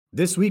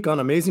This week on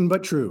Amazing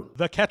But True.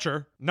 The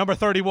catcher, number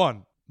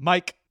 31,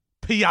 Mike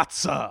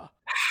Piazza.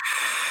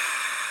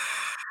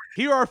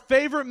 Here are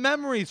favorite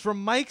memories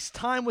from Mike's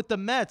time with the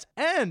Mets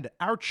and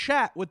our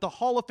chat with the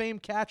Hall of Fame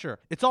catcher.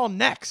 It's all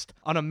next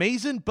on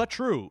Amazing But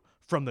True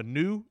from the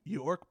New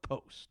York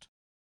Post.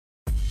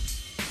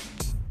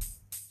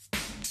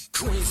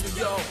 Queens,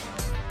 New York.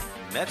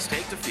 Mets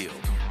take the field.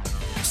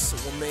 So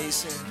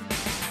amazing.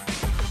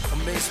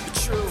 Amazing but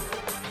true.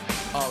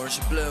 Orange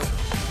and blue.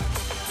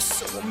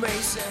 So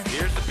amazing.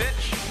 Here's the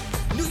pitch.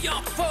 New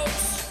York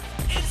Post.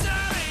 It's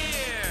out of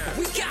here.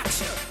 We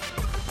got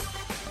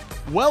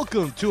you.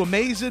 Welcome to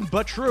Amazing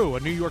But True, a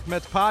New York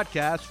Mets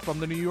podcast from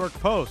the New York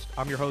Post.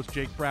 I'm your host,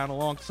 Jake Brown,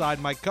 alongside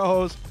my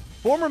co-host,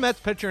 former Mets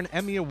pitcher and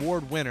Emmy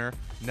Award winner,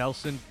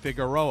 Nelson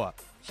Figueroa.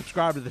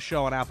 Subscribe to the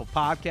show on Apple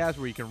Podcasts,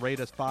 where you can rate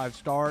us 5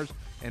 stars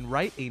and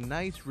write a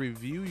nice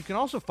review. You can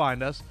also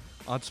find us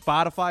on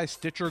Spotify,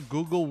 Stitcher,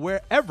 Google,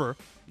 wherever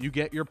you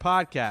get your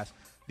podcast.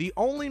 The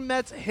only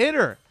Mets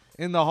hitter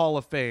in the Hall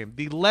of Fame,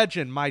 the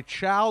legend, my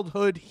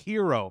childhood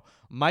hero,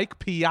 Mike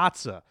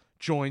Piazza,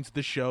 joins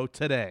the show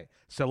today.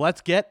 So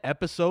let's get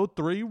episode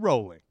 3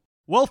 rolling.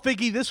 Well,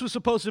 Figgy, this was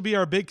supposed to be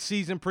our big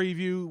season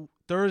preview.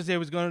 Thursday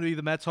was going to be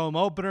the Mets home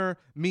opener.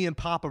 Me and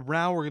Papa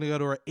Brown were going to go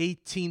to our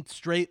 18th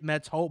straight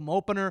Mets home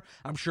opener.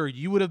 I'm sure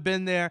you would have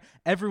been there.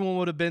 Everyone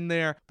would have been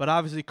there. But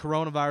obviously,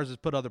 coronavirus has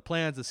put other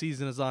plans. The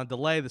season is on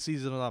delay. The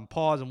season is on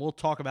pause, and we'll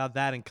talk about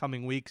that in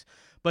coming weeks.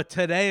 But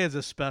today is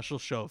a special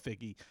show,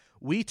 Figgy.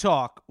 We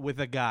talk with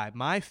a guy,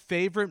 my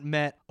favorite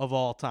Met of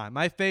all time,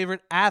 my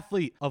favorite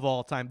athlete of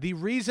all time. The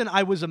reason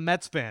I was a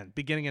Mets fan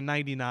beginning in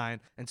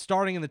 99 and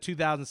starting in the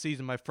 2000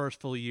 season, my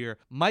first full year,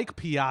 Mike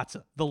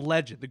Piazza, the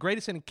legend, the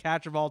greatest hitting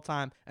catcher of all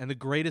time and the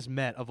greatest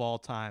Met of all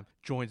time,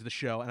 joins the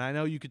show. And I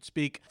know you could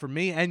speak for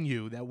me and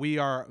you that we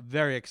are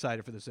very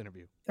excited for this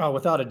interview. Oh,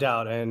 without a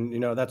doubt. And,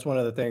 that's one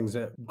of the things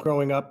that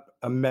growing up,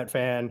 a Met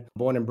fan,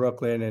 born in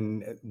Brooklyn,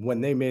 and when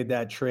they made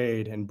that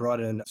trade and brought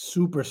in a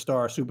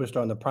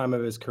superstar in the prime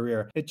of his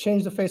career, it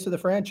changed the face of the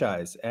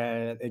franchise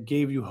and it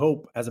gave you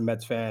hope as a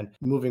Mets fan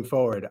moving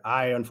forward.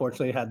 I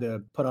unfortunately had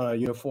to put on a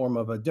uniform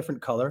of a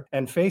different color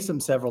and face him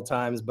several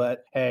times,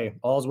 but hey,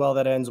 all's well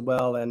that ends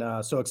well,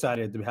 and so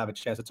excited to have a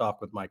chance to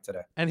talk with Mike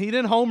today. And he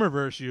didn't homer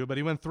versus you, but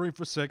he went 3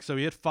 for 6, so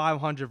he hit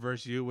 500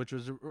 versus you, which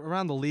was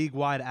around the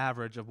league-wide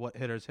average of what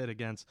hitters hit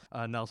against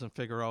Nelson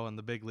Figueroa in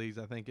the big leagues,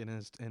 I think, in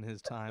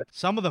his time.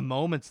 Some of the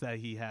moments that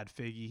he had,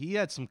 Figgy, he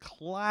had some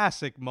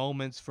classic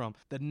moments, from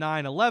the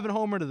 9-11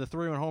 homer to the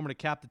 3-run homer to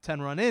cap the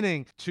 10-run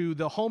inning, to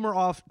the homer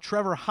off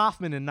Trevor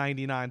Hoffman in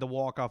 99, the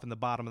walk-off in the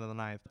bottom of the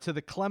ninth, to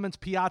the Clemens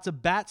Piazza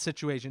bat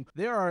situation.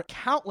 There are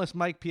countless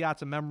Mike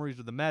Piazza memories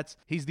with the Mets.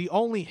 He's the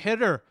only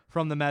hitter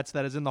from the Mets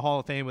that is in the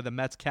Hall of Fame with a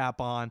Mets cap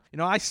on.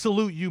 I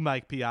salute you,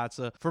 Mike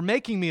Piazza, for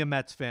making me a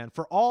Mets fan,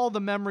 for all the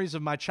memories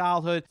of my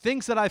childhood,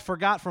 things that I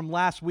forgot from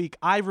last week.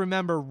 I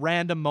remember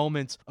random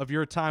moments of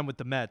your time with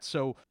the Mets.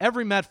 So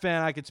every Met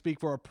fan I could speak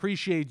for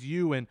appreciates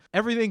you and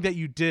everything that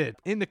you did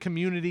in the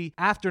community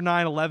after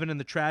 9/11 and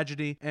the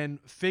tragedy.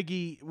 And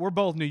Figgy, we're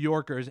both New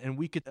Yorkers, and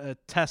we could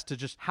attest to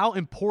just how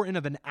important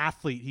of an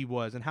athlete he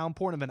was and how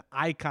important of an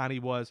icon he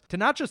was to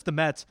not just the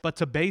Mets, but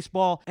to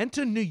baseball and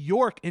to New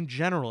York in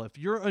general. If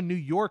you're a New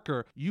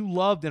Yorker, you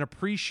loved and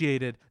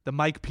appreciated the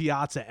Mike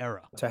Piazza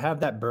era. To have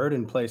that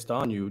burden placed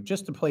on you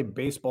just to play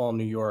baseball in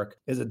New York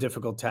is a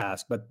difficult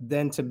task, but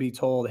then to be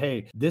told,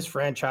 hey, this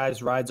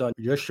franchise rides on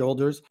your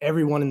shoulders,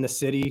 everyone in the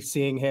city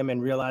seeing him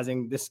and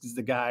realizing this is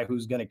the guy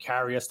who's going to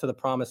carry us to the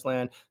promised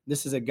land.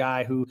 This is a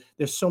guy who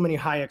there's so many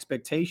high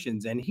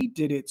expectations, and he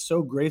did it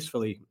so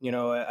gracefully,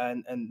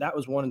 and that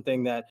was one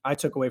thing that I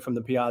took away from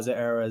the Piazza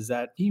era, is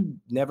that he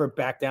never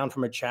backed down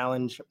from a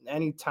challenge.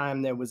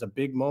 Anytime there was a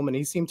big moment,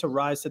 he seemed to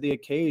rise to the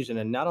occasion,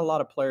 and not a lot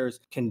of players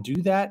can do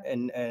that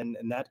and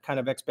that kind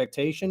of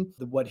expectation.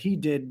 What he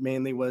did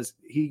mainly was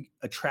he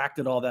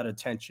attracted all that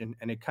attention,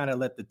 and it kind of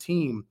let the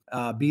team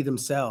be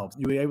themselves.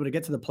 You were able to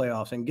get to the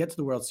playoffs and get to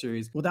the World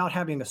Series without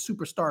having a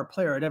superstar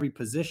player at every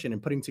position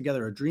and putting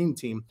together a dream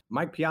team.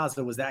 Mike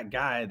Piazza was that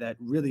guy that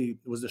really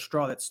was the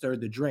straw that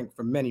stirred the drink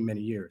for many,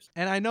 many years.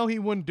 And I know he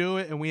wouldn't do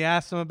it, and we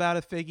asked him about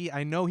it, Figgy.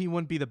 I know he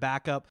wouldn't be the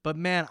backup, but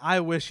man, I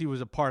wish he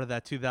was a part of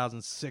that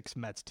 2006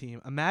 Mets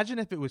team. Imagine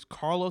if it was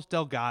Carlos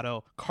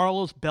Delgado,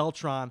 Carlos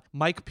Beltran,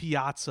 Mike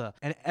Piazza,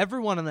 and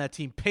everyone on that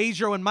team,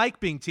 Pedro and Mike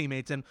being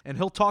teammates, and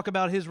he'll talk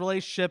about his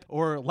relationship,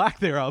 or lack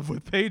thereof,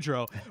 with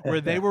Pedro, where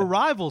they were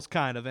rivals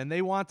kind of, and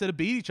they wanted to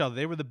beat each other.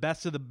 They were the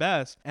best of the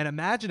best. And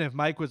imagine if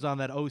Mike was on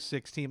that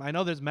 06 team. I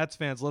know there's Mets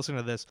fans listening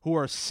to this who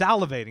are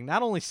salivating,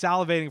 not only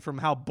salivating from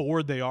how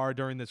bored they are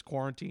during this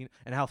quarantine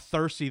and how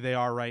thirsty they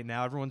are right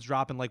now. Everyone's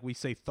dropping, like we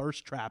say,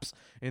 thirst traps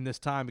in this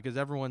time, because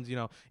everyone's,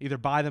 either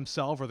by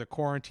themselves or they're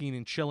quarantining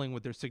and chilling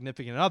with their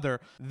significant other.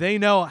 They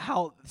know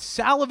how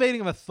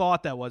salivating of a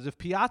thought that was. If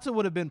Piazza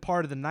would have been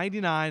part of the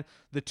 99,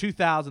 the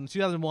 2000, the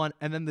 2001,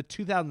 and then the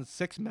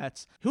 2006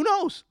 Mets, who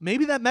knows?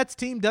 Maybe that Mets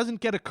team doesn't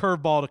get a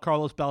curveball to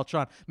Carlos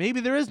Beltran. Maybe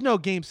there is no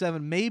Game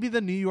 7. Maybe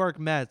the New York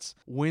Mets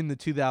win the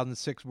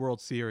 2006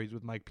 World Series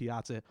with Mike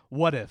Piazza.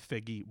 What if,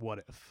 Figgy? What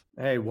if?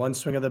 Hey, one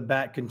swing of the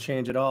bat can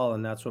change it all,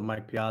 and that's what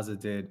Mike Piazza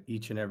did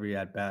each and every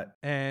at bat.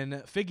 And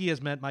Figgy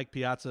has met Mike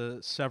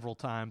Piazza several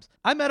times.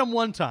 I met him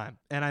one time,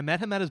 and I met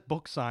him at his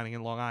book signing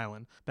in Long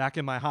Island back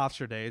in my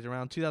Hofstra days,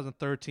 around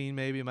 2013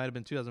 maybe, it might have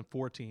been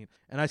 2014.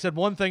 And I said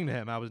one thing to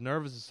him. I was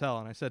nervous as hell,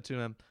 and I said to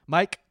him,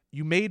 Mike,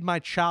 you made my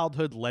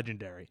childhood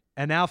legendary.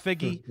 And now,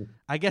 Figgy,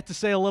 I get to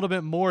say a little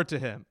bit more to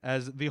him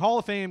as the Hall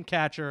of Fame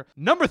catcher,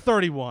 number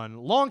 31,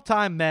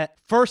 longtime Met,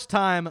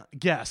 first-time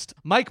guest,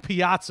 Mike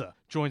Piazza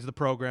joins the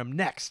program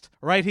next,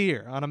 right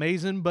here on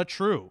Amazing But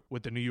True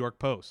with the New York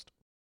Post.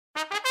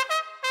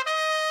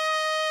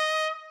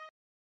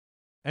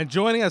 And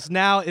joining us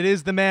now, it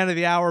is the man of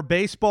the hour,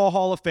 Baseball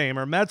Hall of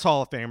Famer, Mets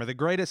Hall of Famer, the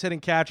greatest hitting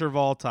catcher of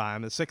all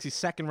time, the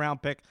 62nd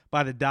round pick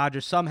by the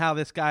Dodgers. Somehow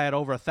this guy had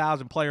over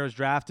 1,000 players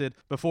drafted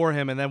before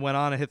him and then went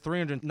on and hit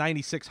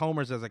 396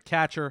 homers as a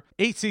catcher.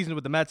 8 seasons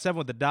with the Mets, 7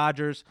 with the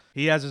Dodgers.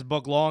 He has his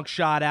book, Long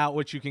Shot Out,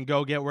 which you can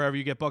go get wherever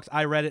you get books.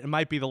 I read it. It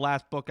might be the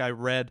last book I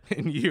read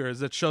in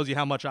years. It shows you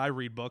how much I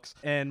read books.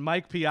 And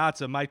Mike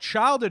Piazza, my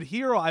childhood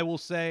hero, I will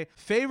say,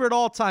 favorite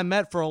all-time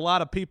Met for a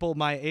lot of people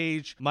my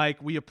age.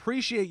 Mike, we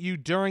appreciate you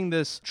during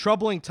this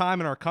troubling time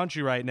in our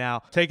country right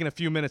now, taking a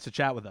few minutes to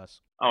chat with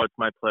us. Oh, it's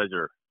my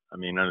pleasure. I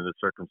mean, under the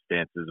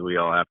circumstances, we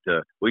got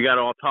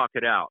to all talk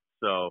it out.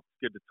 So it's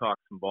good to talk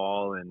some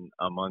ball and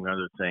among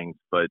other things,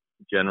 but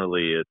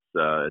generally it's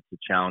a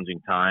challenging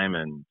time,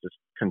 and just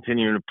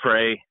continuing to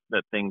pray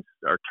that things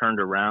are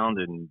turned around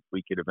and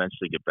we could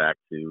eventually get back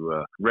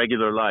to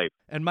regular life.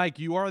 And Mike,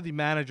 you are the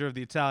manager of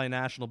the Italian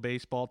national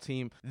baseball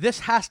team. This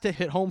has to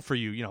hit home for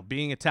you,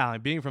 being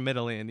Italian, being from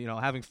Italy, and,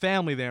 having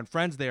family there and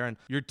friends there and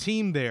your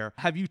team there.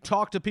 Have you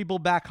talked to people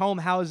back home?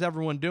 How is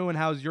everyone doing?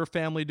 How is your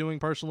family doing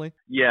personally?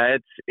 Yeah,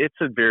 it's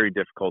a very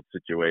difficult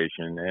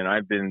situation, and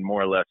I've been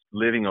more or less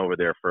living over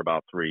there for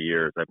about 3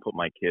 years. I put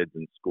my kids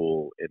in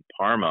school in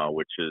Parma,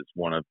 which is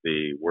one of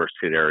the worst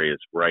hit areas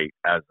right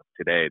as of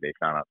today. They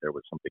found out there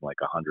was something like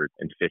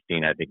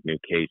 115, I think, new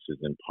cases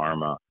in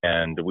Parma.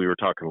 And we were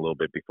talking a little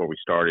bit before we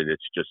started.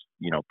 It's just,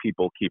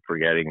 people keep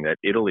forgetting that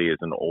Italy is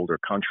an older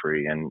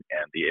country, and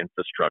the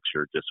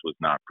infrastructure just was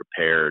not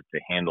prepared to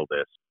handle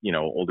this.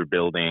 Older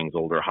buildings,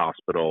 older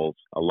hospitals,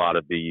 a lot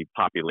of the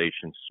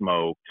population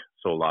smoked.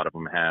 So a lot of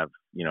them have,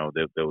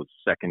 those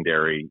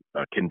secondary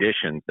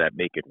conditions that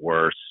make it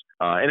worse.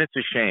 And it's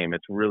a shame.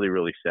 It's really,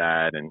 really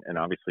sad. And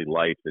obviously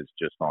life is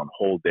just on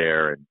hold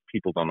there, and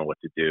people don't know what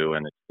to do.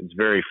 And it's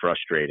very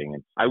frustrating.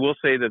 And I will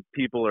say that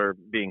people are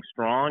being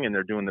strong and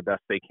they're doing the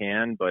best they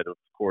can. But of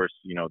course,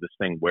 this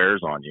thing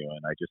wears on you.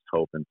 And I just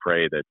hope and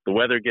pray that the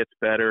weather gets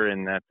better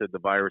and that the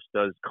virus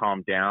does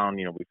calm down.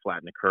 We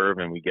flatten the curve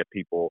and we get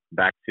people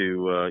back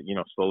to,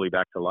 slowly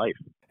back to life.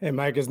 Hey,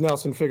 Mike, it's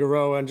Nelson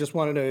Figueroa, and just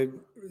wanted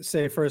to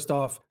say first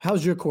off,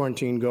 how's your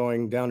quarantine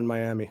going down in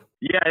Miami?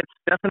 Yeah, it's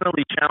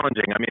definitely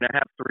challenging. I mean, I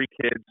have 3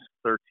 kids,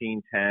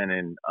 13, 10,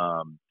 and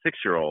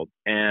 6-year-old,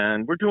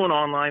 and we're doing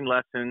online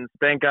lessons.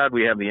 Thank God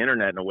we have the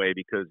internet in a way,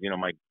 because,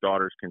 my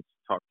daughters can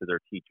talk to their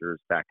teachers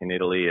back in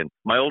Italy, and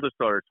my oldest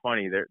daughter,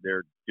 20,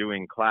 they're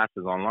doing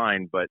classes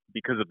online, but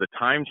because of the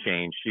time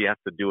change, she has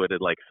to do it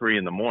at like 3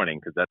 in the morning,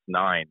 because that's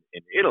 9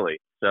 in Italy.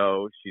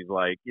 So she's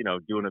like,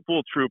 doing a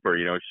full trooper.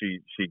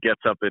 She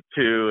gets up at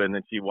 2 and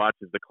then she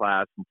watches the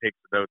class and takes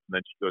the notes, and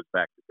then she goes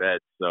back to bed.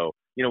 So,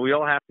 we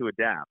all have to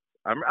adapt.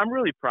 I'm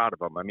really proud of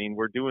them. I mean,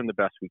 we're doing the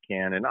best we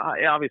can. And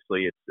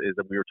obviously, it's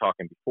we were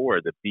talking before,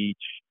 the beach.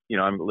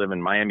 I live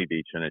in Miami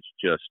Beach, and it's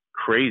just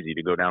crazy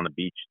to go down the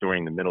beach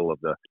during the middle of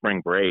the spring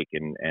break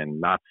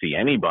and not see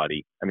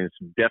anybody. I mean,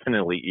 it's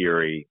definitely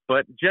eerie.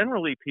 But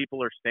generally,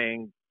 people are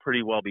staying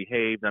pretty well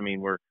behaved. I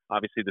mean,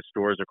 obviously the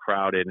stores are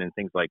crowded and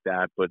things like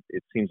that, but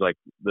it seems like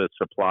the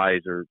supplies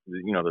are,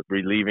 the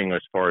relieving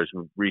as far as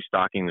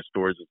restocking the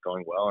stores is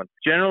going well. And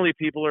generally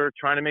people are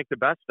trying to make the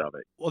best of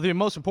it. Well, the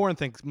most important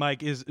thing,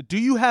 Mike, is do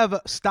you have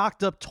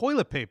stocked up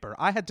toilet paper?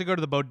 I had to go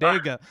to the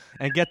bodega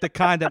and get the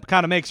kind that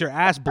kind of makes your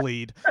ass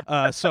bleed.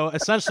 So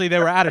essentially they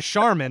were out of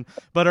Charmin,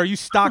 but are you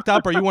stocked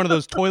up? Are you one of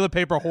those toilet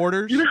paper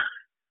hoarders?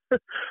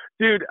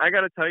 Dude, I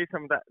got to tell you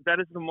something. That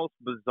is the most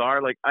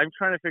bizarre. Like, I'm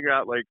trying to figure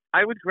out, like,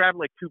 I would grab,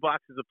 like, 2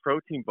 boxes of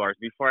protein bars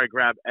before I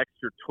grab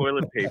extra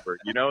toilet paper,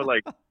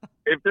 Like,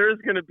 if there's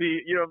going to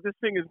be, if this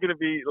thing is going to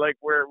be, like,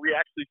 where we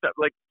actually,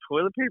 like,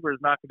 toilet paper is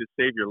not going to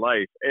save your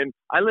life. And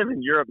I live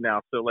in Europe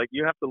now, so, like,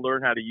 you have to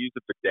learn how to use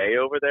a bidet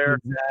over there.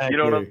 Exactly. You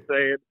know what I'm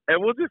saying?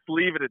 And we'll just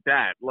leave it at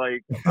that.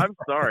 Like, I'm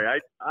sorry.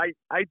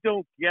 I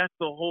don't get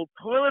the whole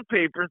toilet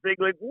paper thing.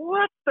 Like,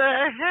 what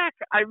the heck?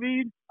 I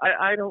mean,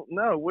 I don't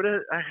know.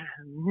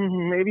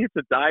 Maybe it's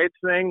a diet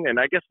thing, and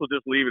I guess we'll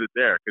just leave it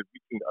there, because we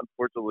can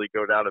unfortunately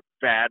go down a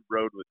bad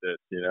road with this,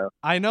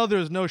 I know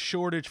there's no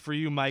shortage for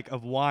you, Mike,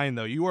 of wine,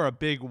 though. You are a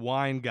big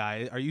wine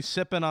guy. Are you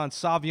sipping on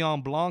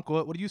Sauvignon Blanc?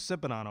 What are you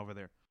sipping on over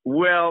there?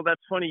 Well,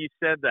 that's funny you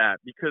said that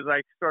because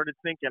I started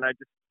thinking, I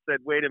just said,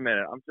 wait a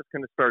minute, I'm just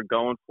going to start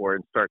going for it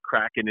and start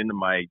cracking into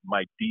my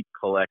deep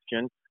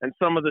collection. And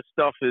some of the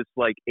stuff is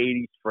like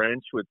 80s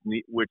French,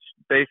 which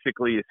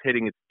basically is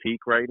hitting its peak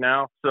right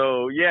now.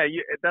 So, yeah,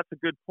 that's a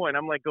good point.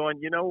 I'm like going,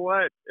 you know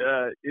what?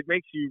 It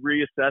makes you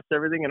reassess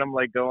everything. And I'm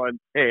like going,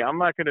 hey, I'm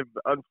not going to,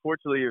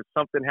 unfortunately, if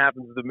something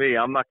happens to me,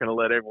 I'm not going to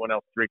let everyone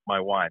else drink my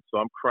wine. So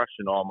I'm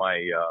crushing all my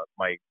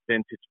my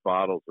vintage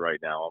bottles right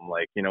now. I'm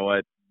like, you know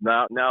what?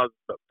 Now,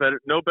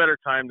 no better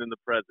time than the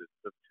present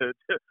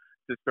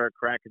to start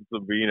cracking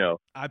some vino.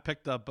 I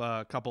picked up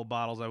a couple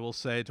bottles, I will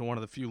say, to one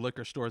of the few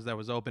liquor stores that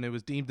was open. It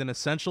was deemed an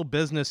essential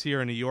business here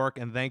in New York,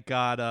 and thank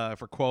God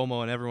for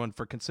Cuomo and everyone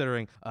for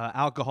considering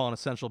alcohol an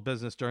essential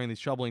business during these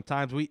troubling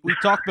times. We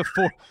talked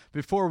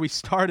before we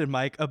started,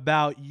 Mike,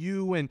 about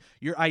you and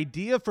your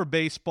idea for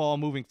baseball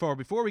moving forward.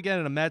 Before we get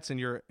into Mets and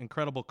your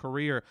incredible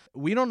career,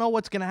 we don't know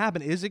what's going to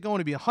happen. Is it going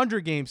to be a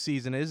 100-game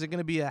season? Is it going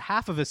to be a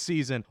half of a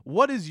season?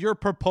 What is your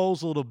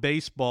proposal to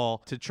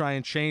baseball to try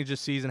and change the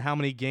season? How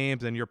many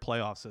games and your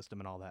playoff system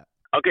and all that?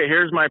 Okay,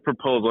 here's my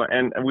proposal.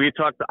 And we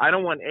talked, I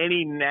don't want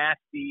any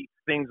nasty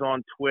things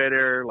on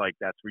Twitter, like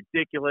that's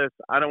ridiculous.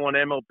 I don't want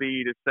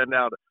MLB to send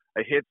out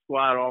a hit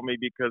squad on me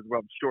because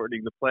I'm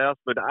shortening the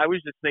playoffs. But I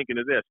was just thinking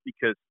of this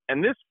because,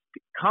 and this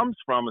comes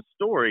from a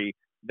story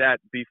that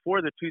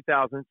before the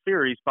 2000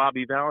 series,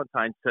 Bobby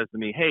Valentine says to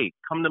me, hey,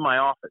 come to my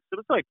office. It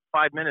was like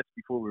 5 minutes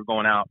before we were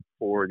going out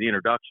for the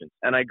introduction.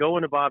 And I go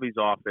into Bobby's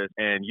office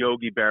and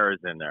Yogi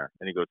Berra's in there.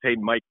 And he goes, hey,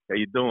 Mike, how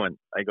you doing?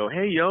 I go,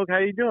 hey, Yogi, how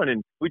you doing?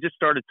 And we just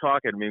started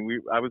talking. I mean,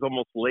 I was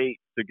almost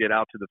late to get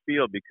out to the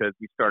field because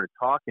we started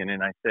talking.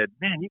 And I said,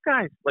 man, you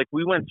guys, like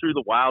we went through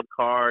the wild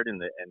card and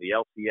the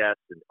LCS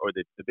or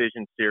the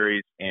division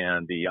series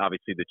and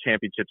obviously the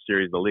championship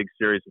series, the league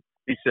series.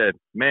 He said,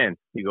 man,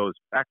 he goes,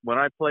 back when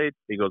I played,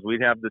 he goes,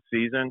 we'd have the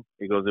season.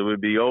 He goes, it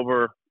would be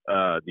over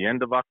the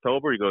end of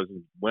October. He goes,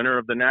 winner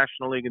of the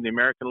National League and the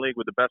American League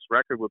with the best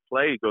record would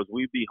play. He goes,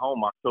 we'd be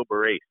home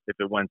October 8th if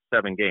it went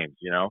 7 games,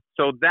 you know?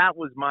 So that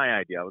was my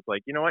idea. I was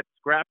like, you know what?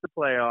 Scrap the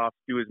playoffs,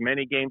 do as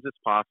many games as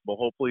possible.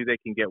 Hopefully they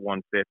can get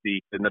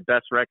 150 and the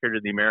best record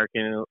of the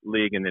American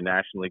League and the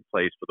National League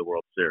plays for the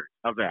World Series.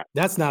 How's that?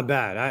 That's not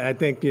bad. I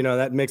think,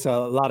 that makes a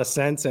lot of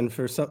sense. And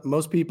for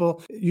most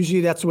people,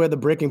 usually that's where the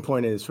breaking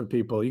point is for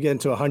people. You get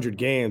into 100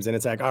 games and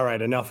it's like, all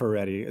right, enough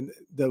already. And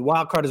the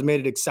wild card has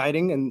made it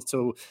exciting. And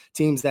so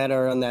teams that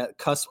are on that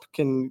cusp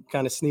can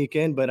kind of sneak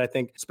in, but I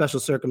think special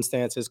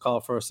circumstances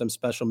call for some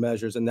special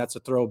measures, and that's a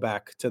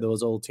throwback to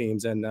those old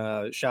teams. And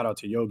shout out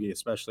to Yogi,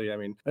 especially. I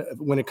mean,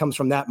 when it comes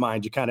from that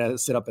mind, you kind of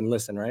sit up and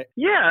listen, right?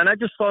 Yeah, and I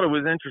just thought it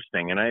was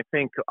interesting. And I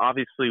think,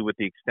 obviously, with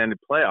the extended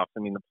playoffs,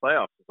 I mean, the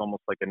playoffs is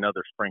almost like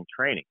another spring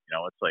training.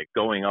 It's like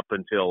going up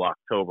until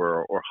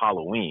October or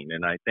Halloween.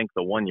 And I think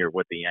the one year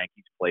what the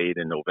Yankees played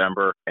in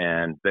November,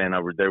 and then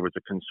there was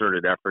a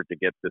concerted effort to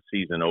get the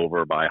season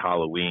over by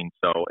Halloween.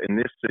 So in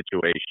this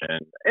situation,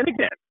 and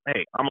again,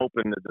 hey, I'm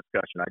open to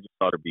discussion. I just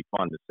thought it'd be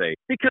fun to say,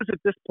 because at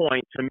this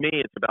point, to me,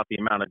 it's about the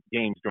amount of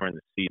games during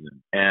the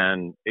season.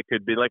 And it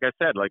could be, like I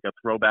said, like a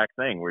throwback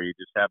thing where you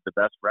just have the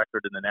best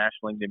record in the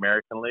National League, the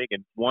American League.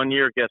 And one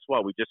year, guess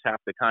what? We just have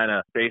to kind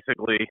of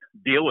basically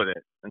deal with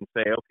it and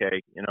say,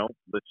 okay,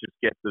 let's just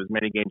get as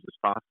many games as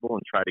possible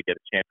and try to get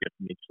a champion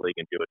from each league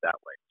and do it that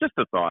way. Just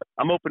a thought.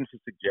 I'm open to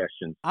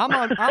suggestions.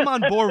 I'm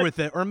on board with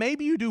it. Or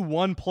maybe you do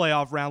one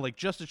playoff round, like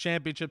just a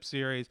championship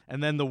series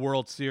and then the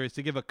World Series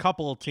to give a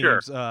couple of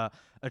teams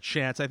a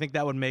chance. I think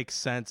that would make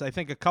sense. I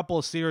think a couple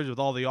of series with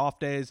all the off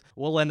days,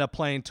 we'll end up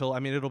playing till,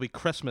 it'll be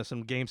Christmas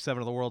and Game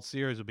 7 of the World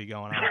Series will be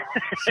going on.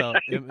 So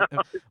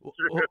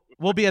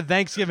we'll be at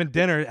Thanksgiving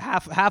dinner,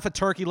 half a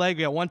turkey leg.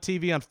 We got one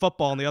TV on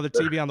football and the other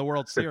TV on the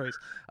World Series.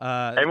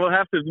 And we'll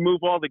have to move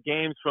all the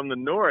games from the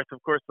north.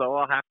 Of course, they'll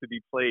all have to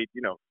be played,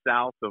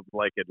 south of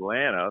like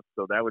Atlanta.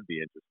 So that would be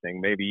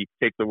interesting. Maybe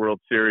take the World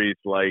Series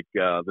like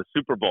the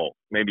Super Bowl.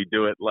 Maybe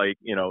do it like,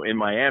 in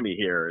Miami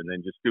here and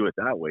then just do it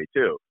that way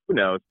too. Who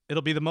knows?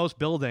 It'll be the most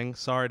building,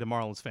 sorry to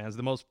Marlins fans,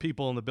 the most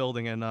people in the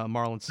building in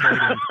Marlins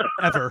Stadium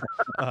ever.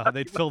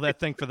 They'd fill that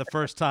thing for the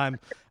first time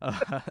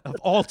of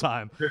all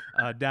time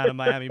down in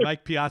Miami.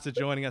 Mike Piazza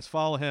joining us.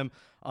 Follow him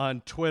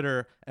on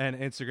Twitter and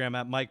Instagram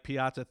at Mike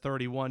Piazza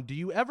 31. Do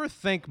you ever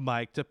think,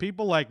 Mike, to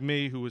people like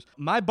me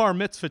my bar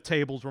mitzvah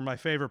tables were my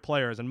favorite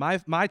players, and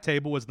my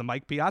table was the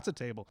Mike Piazza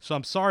table. So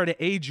I'm sorry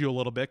to age you a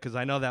little bit because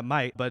I know that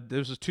might, but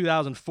this was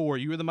 2004.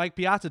 You were the Mike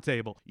Piazza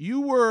table.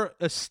 You were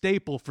a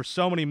staple for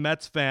so many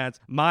Mets fans,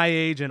 my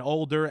age and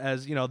older,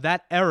 as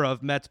that era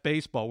of Mets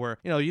baseball where,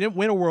 you didn't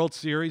win a World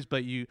Series,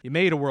 but you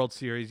made a World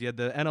Series. You had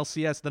the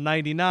NLCS, the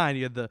 99,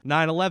 you had the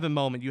 9/11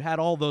 moment. You had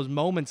all those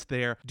moments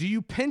there. Do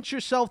you pinch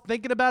yourself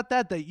thinking about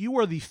that you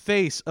are the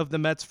face of the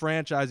Mets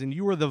franchise and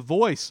you are the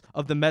voice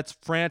of the Mets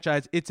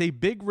franchise? It's a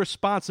big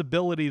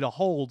responsibility to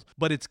hold,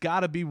 but it's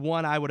got to be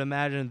one I would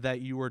imagine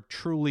that you were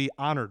truly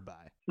honored by.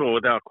 Well,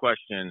 without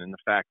question, and the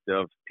fact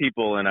of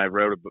people, and I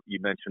wrote a book, you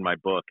mentioned my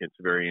book, it's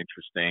very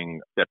interesting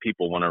that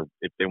people want to,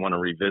 if they want to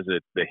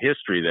revisit the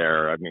history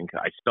there, I mean,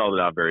 I spelled it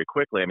out very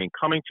quickly. I mean,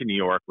 coming to New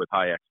York with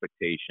high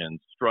expectations,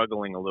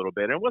 struggling a little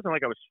bit. And it wasn't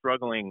like I was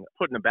struggling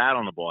putting a bat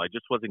on the ball. I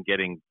just wasn't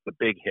getting the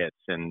big hits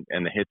and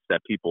the hits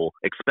that people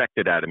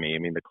expected out of me. I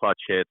mean, the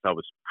clutch hits, I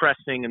was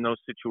pressing in those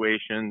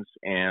situations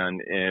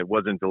and it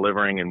wasn't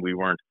delivering, and we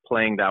weren't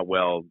playing that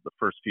well the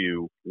first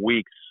few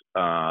weeks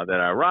that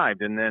I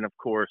arrived. And then, of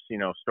course,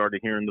 started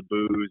hearing the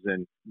boos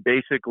and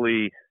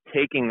basically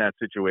taking that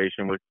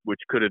situation, which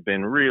could have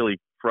been really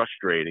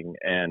frustrating,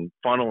 and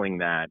funneling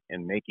that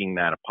and making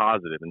that a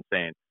positive and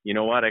saying, you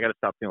know what, I got to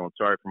stop feeling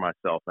sorry for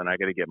myself and I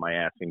got to get my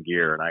ass in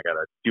gear and I got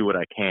to do what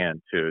I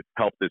can to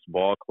help this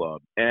ball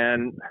club.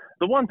 And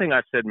the one thing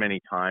I've said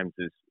many times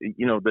is,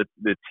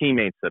 the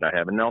teammates that I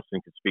have, and Nelson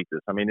could speak to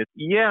this. I mean,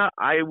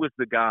 I was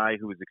the guy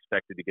who was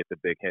expected to get the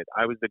big hit.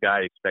 I was the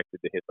guy expected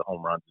to hit the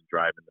home runs and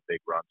drive in the big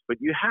runs. But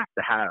you have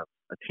to have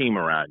a team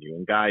around you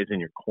and guys in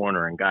your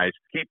corner and guys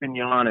keeping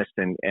you honest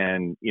and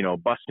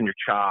busting your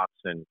chops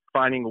and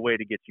finding a way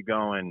to get you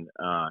going.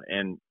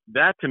 And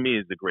that to me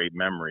is the great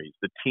memories,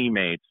 the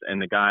teammates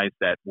and the guys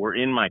that were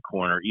in my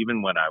corner,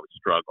 even when I was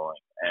struggling,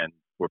 and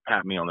were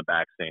patting me on the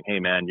back saying, hey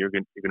man, you're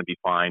going to be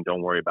fine.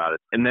 Don't worry about it.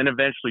 And then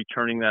eventually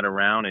turning that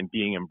around and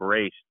being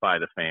embraced by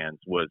the fans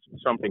was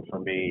something for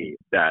me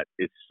that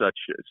is such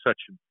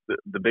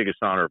the biggest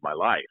honor of my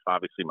life,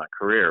 obviously my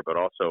career, but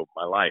also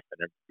my life.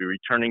 And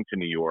returning to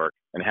New York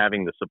and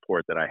having the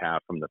support that I have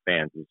from the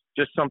fans is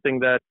just something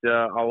that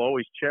I'll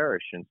always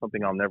cherish and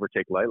something I'll never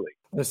take lightly.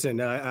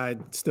 Listen, I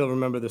still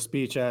remember the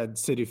speech at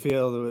Citi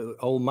Field,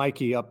 old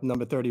Mikey up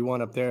number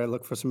 31 up there,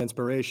 look for some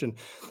inspiration.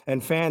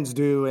 And fans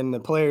do, and the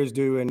players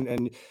do,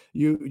 and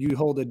you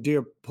hold a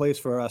dear place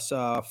for us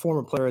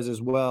former players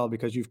as well,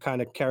 because you've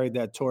kind of carried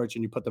that torch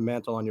and you put the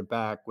mantle on your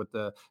back with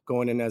the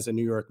going in as a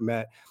New York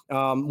Met.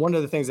 One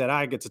of the things that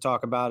I get to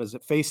talk about is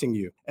facing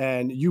you.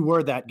 And you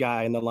were that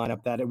guy in the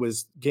lineup that it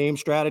was game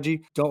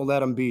strategy. Don't let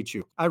them beat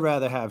you. I'd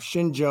rather have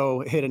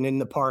Shinjo hitting in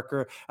the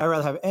Parker. I'd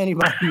rather have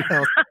anybody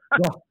else.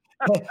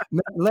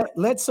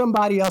 Let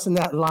somebody else in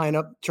that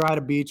lineup try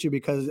to beat you,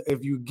 because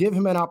if you give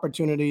him an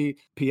opportunity,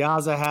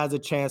 Piazza has a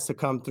chance to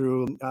come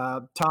through.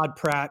 Todd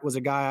Pratt was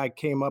a guy I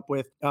came up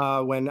with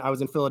when I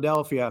was in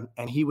Philadelphia,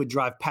 and he would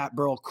drive Pat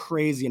Burrell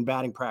crazy in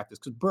batting practice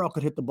because Burrell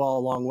could hit the ball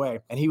a long way,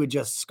 and he would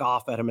just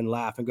scoff at him and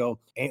laugh and go,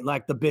 ain't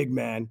like the big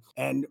man.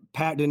 And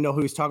Pat didn't know who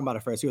he was talking about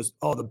at first. He goes,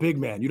 oh, the big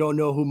man. You don't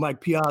know who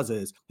Mike Piazza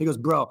is. He goes,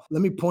 bro,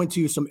 let me point to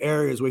you some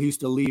areas where he used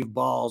to leave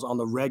balls on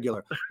the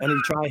regular. And he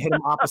tried to hit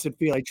him opposite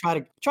field. He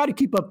tried to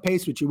keep up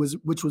pace with you,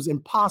 which was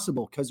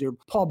impossible because you're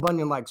Paul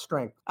Bunyan-like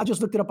strength. I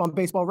just looked it up on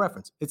Baseball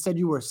Reference. It said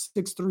you were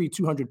 6'3",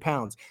 200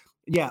 pounds.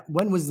 Yeah,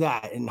 when was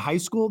that? In high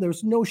school? There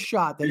was no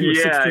shot that you were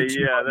 6'3",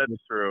 Yeah,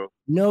 that's true.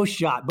 No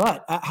shot.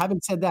 But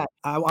having said that,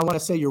 I want to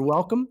say you're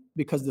welcome,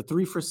 because the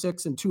 3 for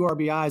 6 and 2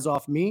 RBIs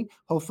off me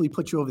hopefully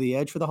put you over the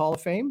edge for the Hall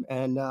of Fame.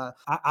 And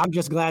I'm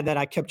just glad that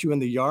I kept you in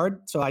the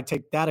yard. So I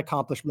take that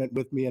accomplishment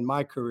with me in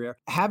my career.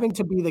 Having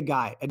to be the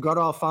guy,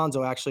 Edgardo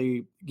Alfonso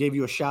actually gave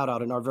you a shout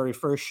out in our very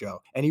first show.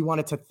 And he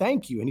wanted to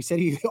thank you. And he said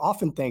he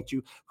often thanked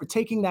you for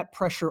taking that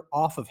pressure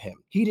off of him.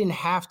 He didn't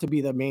have to be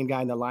the main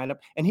guy in the lineup.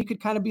 And he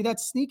could kind of be that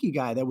sneaky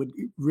guy that would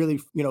really,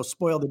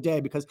 spoil the day,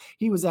 because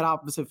he was that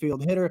opposite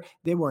field hitter.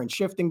 They weren't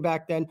shifting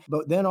back then.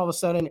 But then all of a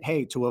sudden,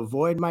 hey, to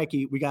avoid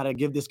Mikey, we got to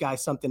give this guy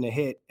something to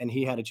hit. And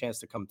he had a chance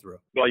to come through.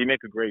 Well, you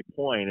make a great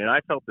point. And I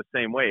felt the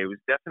same way. It was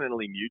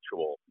definitely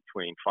mutual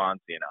between Fonzie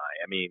and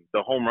I. I mean,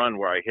 the home run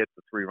where I hit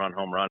the 3-run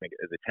home run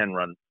as a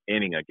 10-run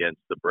inning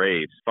against the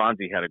Braves,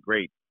 Fonzie had a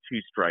great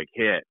 2-strike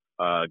hit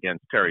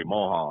against Terry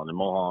Mulholland, and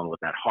Mulholland with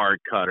that hard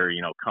cutter,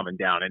 coming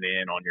down and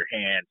in on your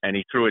hand, and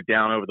he threw it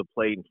down over the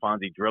plate, and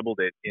Fonzie dribbled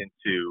it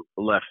into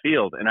left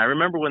field. And I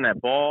remember when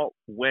that ball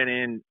went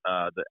in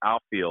the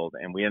outfield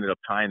and we ended up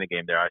tying the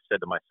game there, I said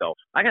to myself,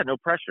 I got no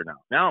pressure now.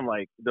 Now I'm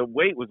like, the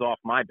weight was off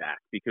my back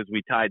because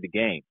we tied the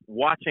game.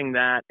 Watching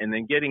that and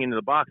then getting into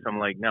the box, I'm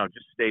like, no,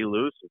 just stay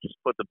loose and just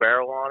put the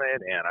barrel on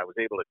it. And I was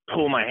able to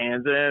pull my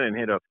hands in and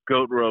hit a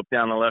goat rope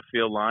down the left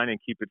field line and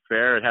keep it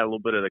fair. It had a little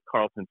bit of the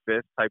Carlton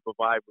Fisk type of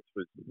vibe, which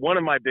was one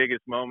of my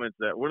biggest moments,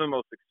 one of the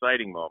most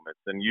exciting moments.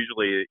 And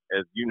usually,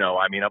 as you know,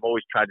 I mean, I've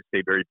always tried to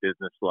stay very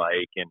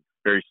businesslike and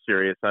very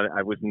serious.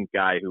 I wasn't a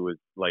guy who was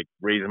like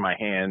raising my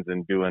hands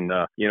and doing,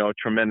 a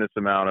tremendous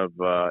amount of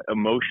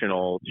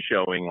emotional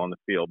showing on the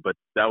field. But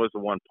that was the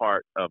one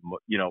part of,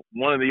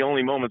 one of the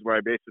only moments where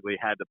I basically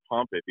had to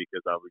pump it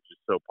because I was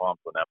just so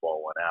pumped when that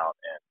ball went out.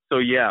 And so,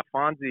 yeah,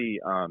 Fonzie,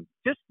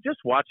 just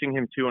watching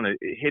him too and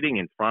hitting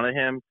in front of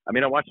him. I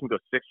mean, I watched him go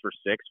 6 for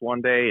 6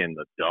 one day in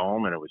the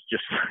Dome, and it was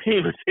just, he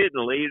was hitting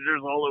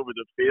lasers all over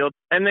the field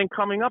and then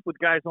coming up with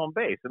guys on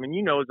base. I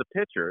mean, as a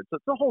pitcher, it's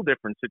a whole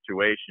different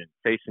situation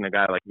facing a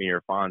guy like me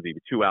or Fonzie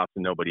with 2 outs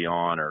and nobody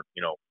on, or,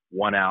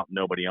 1 out,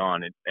 nobody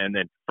on, and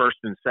then first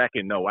and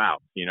second, no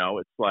outs.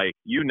 It's like,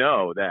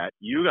 that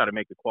you got to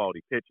make the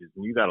quality pitches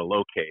and you got to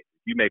locate.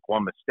 If you make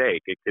one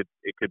mistake, it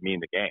could mean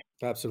the game.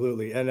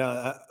 Absolutely. And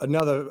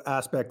another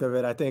aspect of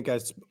it, I think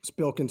I've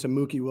spoken to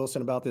Mookie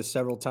Wilson about this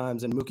several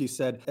times. And Mookie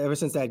said ever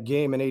since that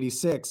game in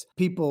 '86,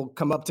 people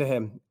come up to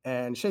him,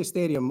 and Shea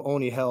Stadium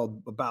only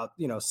held about,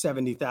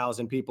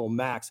 70,000 people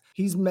max.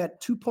 He's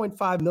met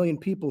 2.5 million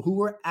people who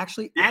were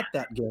actually at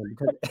that game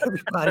because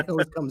everybody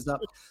always comes up.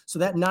 So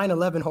that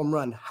 9/11 home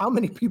run, how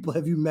many people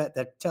have you met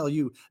that tell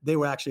you they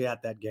were actually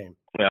at that game?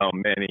 Well,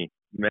 many,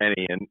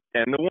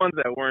 and the ones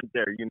that weren't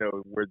there,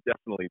 were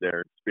definitely there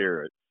in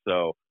spirit.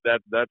 So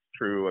that's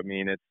true. I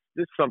mean, it's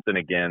just something,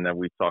 again, that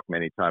we've talked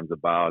many times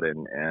about,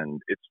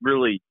 and it's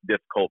really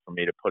difficult for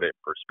me to put it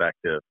in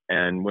perspective.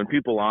 And when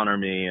people honor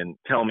me and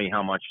tell me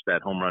how much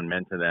that home run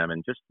meant to them,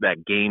 and just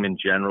that game in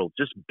general,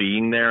 just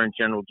being there in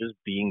general, just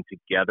being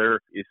together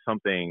is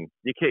something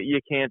you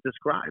can't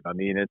describe. I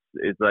mean, it's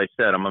as I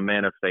said, I'm a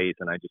man of faith,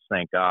 and I just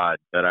thank God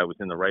that I was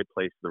in the right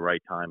place at the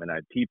right time, and I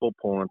had people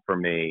pulling for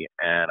me,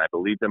 and I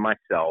believed in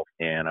myself,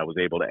 and I was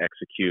able to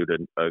execute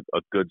a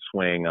good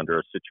swing under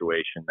a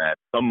situation that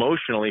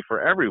emotionally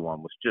for everyone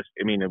was just,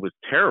 it was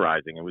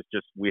terrorizing. It was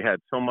just, we had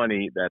so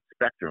many, that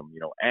spectrum,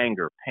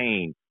 anger,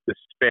 pain,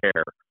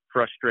 despair,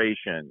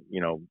 frustration,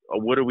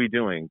 what are we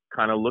doing?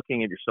 Kind of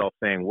looking at yourself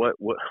saying,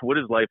 what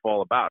is life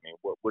all about? I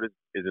mean, what is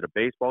it a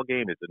baseball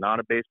game? Is it not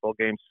a baseball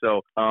game?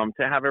 So,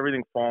 to have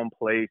everything fall in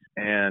place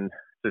and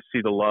to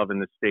see the love in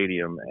the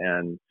stadium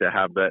and to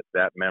have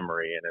that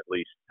memory, and at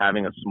least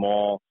having a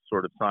small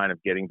sort of sign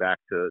of getting back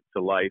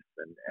to life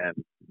and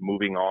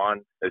moving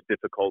on, as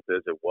difficult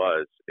as it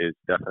was, is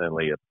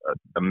definitely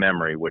a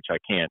memory which I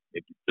can't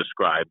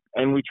describe.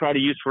 And we try to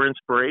use for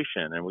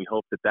inspiration, and we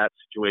hope that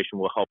situation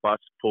will help us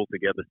pull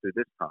together through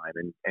this time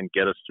and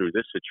get us through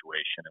this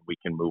situation, and we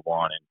can move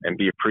on and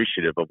be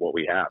appreciative of what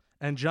we have.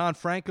 And John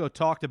Franco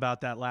talked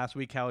about that last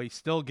week, how he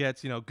still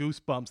gets,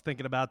 goosebumps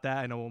thinking about that.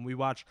 I know when we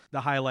watch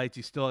the highlights,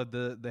 you still have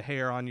the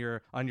hair on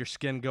your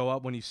skin go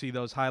up when you see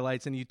those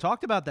highlights. And you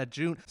talked about that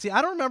June. See,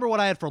 I don't remember what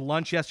I had for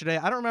lunch yesterday.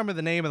 I don't remember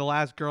the name of the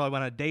last girl I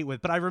went on a date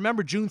with, but I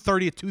remember June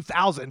 30th,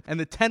 2000, and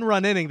the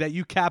 10-run inning that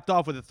you capped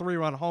off with a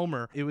 3-run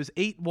homer. It was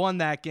 8-1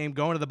 that game,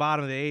 going to the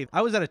bottom of the 8th.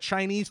 I was at a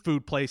Chinese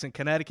food place in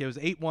Connecticut. It was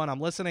 8-1. I'm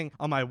listening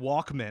on my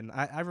Walkman.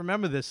 I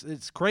remember this.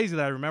 It's crazy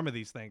that I remember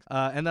these things.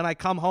 And then I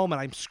come home and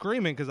I'm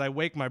screaming because I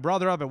wake my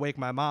brother up. I wake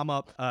my mom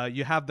up.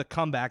 You have the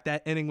comeback.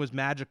 That inning was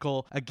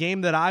magical. A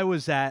game that I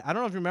was at, I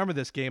don't know if you remember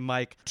this game,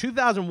 Mike,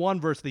 2001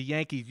 versus the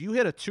Yankees. You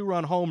hit a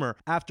 2-run homer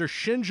after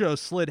Shinjo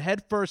slid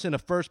headfirst into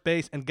first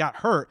base and got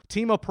hurt.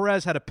 Timo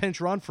Perez had a pinch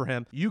run for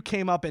him. You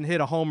came up and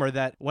hit a homer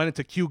that went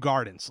into Kew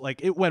Gardens.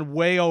 Like, it went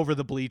way over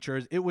the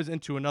bleachers. It was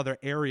into another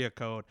area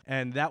code,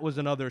 and that was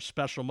another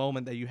special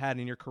moment that you had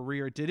in your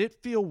career. Did it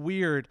feel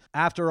weird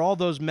after all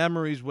those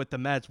memories with the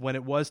Mets when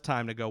it was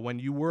time to go, when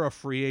you were a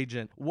free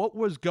agent? What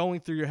was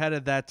going through your head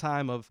at that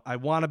time of, I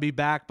want to be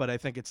back, but I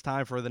think it's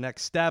time for the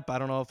next step. I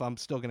don't know if I'm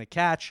still going to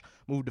catch,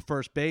 move to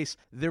first base.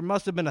 There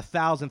must have been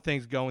 1,000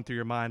 things going through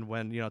your mind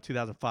when,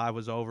 2005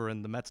 was over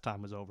and the Mets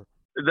time was over.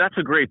 That's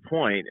a great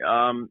point.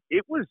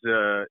 It was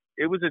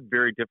a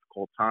very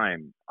difficult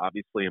time,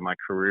 obviously, in my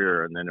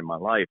career and then in my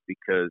life,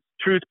 because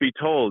truth be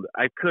told,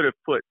 I could have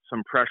put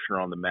some pressure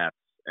on the Mets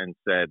and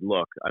said,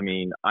 look, I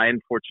mean, I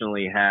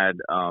unfortunately had,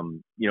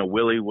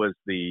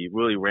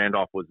 Willie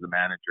Randolph was the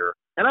manager.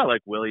 And I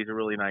like Willie. He's a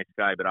really nice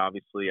guy, but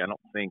obviously I don't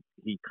think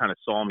he kind of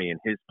saw me in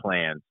his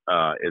plans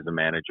as a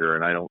manager.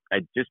 And I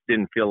just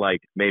didn't feel like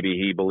maybe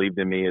he believed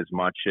in me as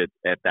much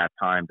at that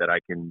time that I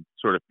can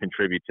sort of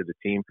contribute to the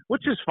team,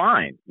 which is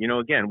fine.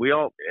 Again,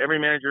 every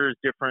manager is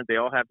different. They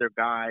all have their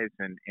guys,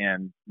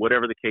 and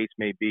whatever the case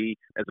may be,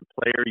 as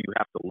a player, you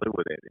have to live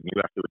with it and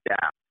you have to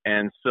adapt.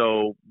 And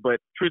so, but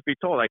truth be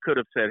told, I could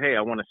have said, hey,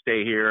 I want to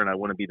stay here and I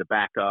want to be the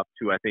backup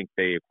to, I think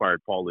they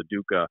acquired Paul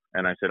LaDuca.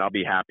 And I said, I'll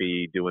be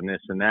happy doing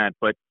this and that.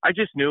 But I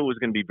just knew it was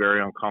going to be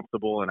very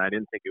uncomfortable, and I just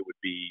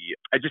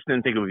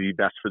didn't think it would be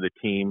best for the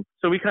team.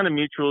 So we kind of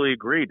mutually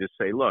agreed to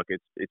say, look,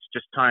 it's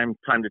just time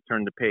to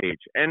turn the page.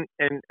 And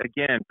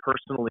again,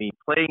 personally,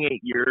 playing 8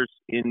 years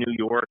in New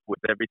York with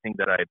everything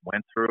that I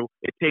went through,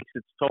 it takes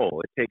its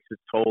toll. It takes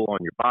its toll on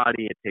your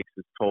body. It takes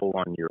its toll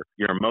on your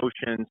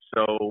emotions.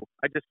 So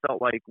I just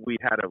felt like we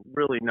had a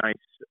really nice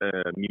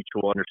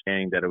mutual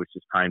understanding that it was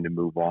just time to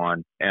move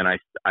on. And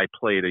I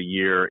played a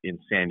year in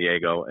San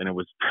Diego, and it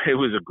was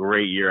a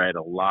great year. I had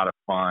a lot of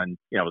fun.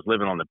 I was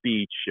living on the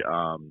beach.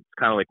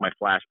 Kind of like my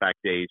flashback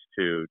days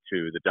to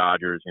the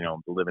Dodgers.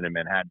 Living in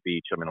Manhattan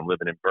Beach. I'm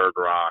living in Berg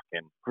Rock,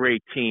 and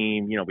great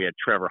team. We had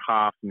Trevor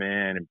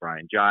Hoffman and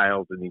Brian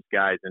Giles and these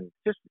guys, and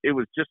it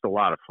was just a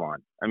lot of fun.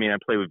 I mean, I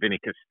played with Vinny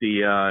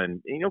Castilla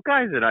and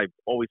guys that I've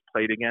always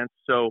played against.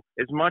 So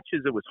as much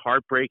as it was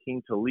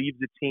heartbreaking to leave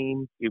the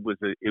team, it was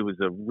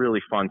a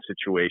really fun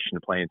situation to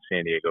play in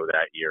San Diego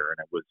that year,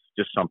 and it was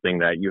just something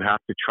that you have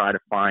to try to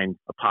find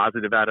a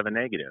positive out of a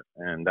negative.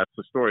 And that's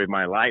the story of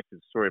my life,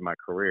 it's the story of my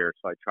career.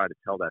 So I try to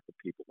tell that to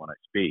people when I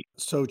speak.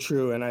 So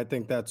true. And I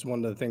think that's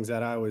one of the things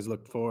that I always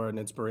look for in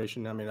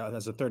inspiration. I mean,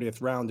 as a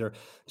 30th rounder,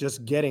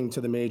 just getting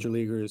to the major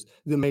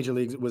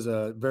leagues was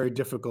a very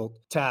difficult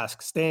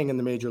task. Staying in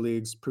the major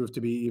leagues proved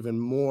to be even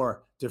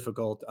more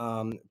difficult.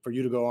 For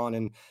you to go on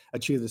and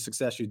achieve the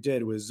success you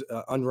did was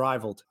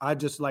unrivaled. I'd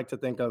just like to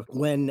think of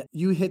when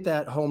you hit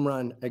that home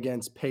run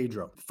against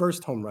Pedro,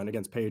 first home run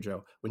against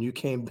Pedro, when you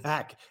came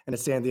back in a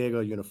San Diego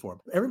uniform.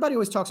 Everybody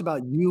always talks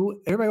about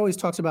you. Everybody always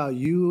talks about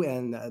you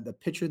and the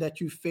pitcher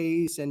that you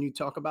face, and you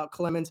talk about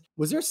Clemens.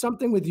 Was there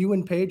something with you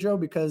and Pedro?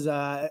 Because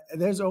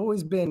there's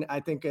always been, I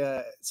think,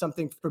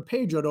 something for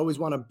Pedro to always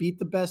want to beat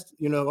the best.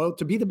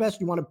 To be the best,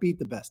 you want to beat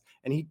the best.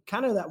 And he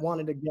kind of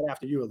wanted to get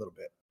after you a little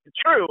bit.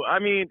 True. I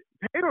mean,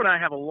 Pedro and I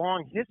have a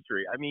long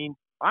history. I mean,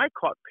 I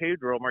caught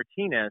Pedro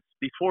Martinez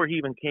before he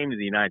even came to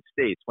the United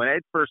States. When I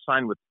had first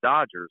signed with the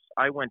Dodgers,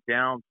 I went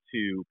down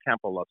to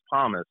Campo Las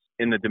Palmas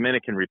in the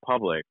Dominican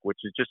Republic, which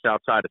is just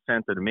outside of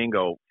Santo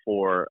Domingo,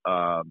 for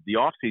the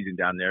off season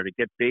down there to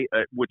get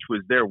which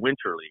was their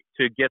winter league,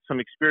 to get some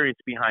experience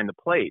behind the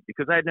plate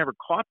because I had never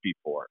caught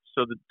before.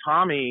 So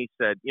Tommy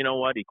said, you know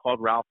what? He called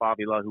Ralph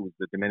Avila, who was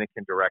the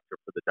Dominican director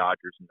for the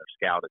Dodgers and their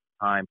scout at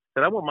the time,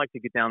 said, I want Mike to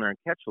get down there and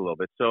catch a little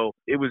bit. So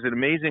it was an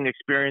amazing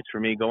experience for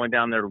me going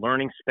down there,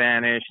 learning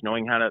Spanish,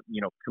 knowing how to,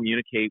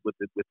 communicate with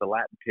the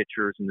Latin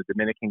pitchers and the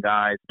Dominican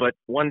guys. But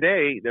one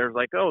day there's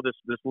like, oh,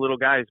 this little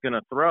guy is going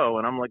to throw.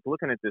 And I'm like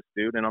looking at this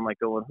dude and I'm like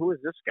going, who is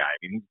this guy?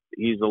 I mean,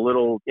 he's a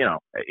little,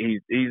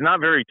 he's not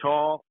very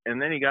tall.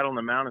 And then he got on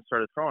the mound and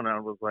started throwing. And I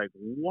was like,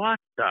 what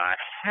the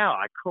hell?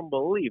 I couldn't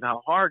believe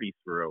how hard he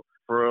threw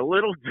for a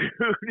little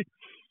dude.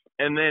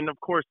 And then, of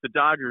course, the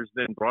Dodgers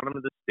then brought him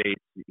to the States.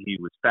 He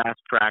was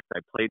fast-tracked. I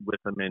played with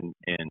him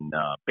in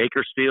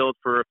Bakersfield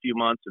for a few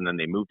months, and then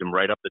they moved him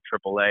right up to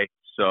AAA.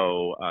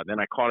 So then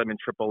I caught him in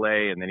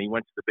AAA, and then he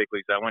went to the big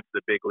leagues. I went to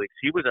the big leagues.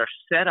 He was our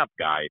setup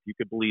guy, if you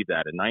could believe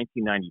that. In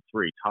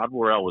 1993, Todd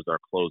Worrell was our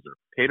closer.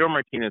 Pedro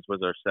Martinez was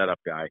our setup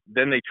guy.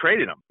 Then they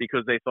traded him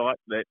because they thought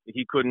that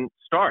he couldn't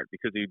start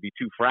because he would be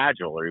too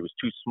fragile or he was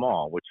too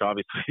small, which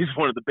obviously is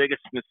one of the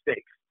biggest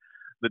mistakes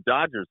the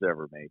Dodgers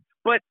ever made.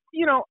 But,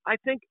 I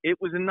think it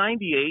was in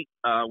 98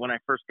 when I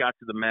first got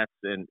to the Mets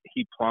and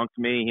he plunked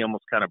me. He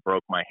almost kind of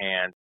broke my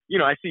hand.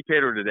 I see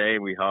Pedro today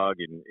and we hug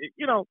and,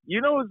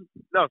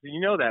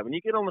 that when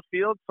you get on the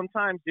field,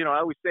 sometimes, I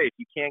always say, if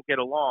you can't get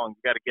along,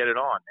 you got to get it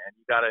on, man.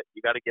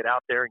 You got to get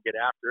out there and get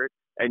after it.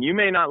 And you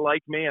may not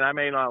like me and I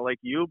may not like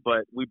you,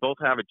 but we both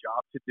have a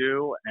job to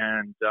do.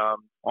 And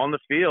on the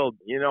field,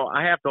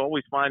 I have to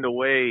always find a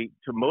way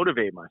to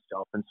motivate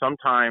myself. And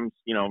sometimes,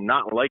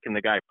 not liking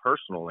the guy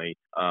personally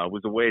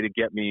was a way to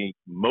get me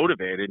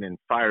motivated and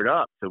fired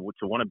up to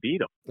want to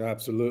beat him.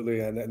 Absolutely.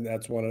 And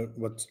that's one of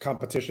what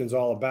competition's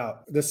all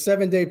about. The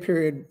 7-day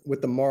period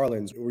with the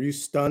Marlins, were you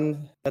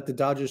stunned that the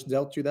Dodgers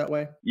dealt you that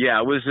way?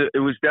 Yeah, it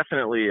was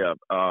definitely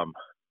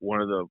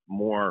one of the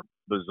more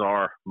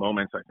bizarre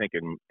moments, I think,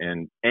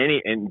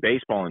 in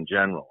baseball in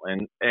general.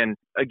 And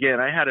again,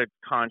 I had a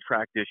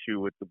contract issue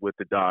with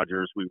the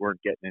Dodgers. We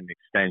weren't getting an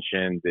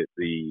extension.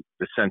 The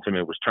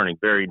sentiment was turning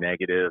very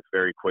negative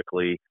very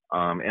quickly.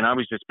 And I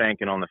was just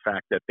banking on the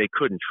fact that they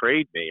couldn't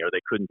trade me or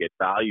they couldn't get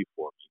value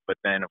for me. But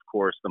then, of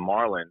course, the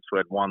Marlins, who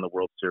had won the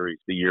World Series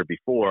the year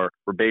before,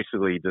 were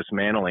basically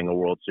dismantling a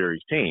World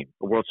Series team,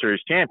 a World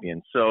Series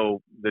champion.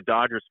 So the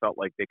Dodgers felt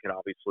like they could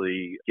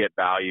obviously get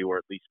value or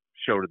at least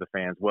show to the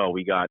fans, well,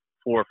 we got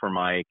 4 for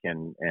Mike,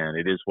 and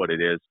it is what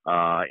it is.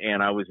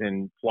 And I was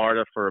in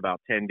Florida for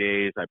about 10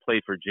 days. I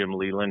played for Jim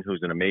Leland, who's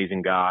an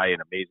amazing guy, an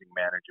amazing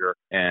manager,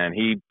 and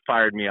he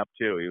fired me up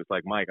too. He was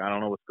like, Mike, I don't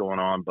know what's going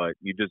on, but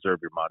you deserve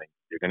your money.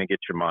 You're going to get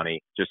your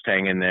money. Just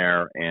hang in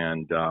there,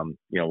 and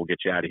we'll get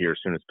you out of here as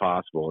soon as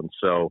possible. And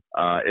so,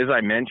 as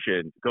I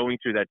mentioned, going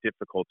through that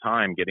difficult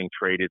time, getting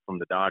traded from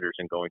the Dodgers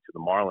and going to the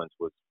Marlins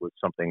was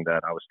something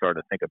that I was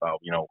starting to think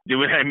about. Did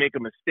I make a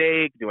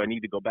mistake? Do I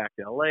need to go back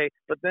to LA?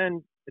 But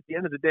then at the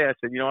end of the day, I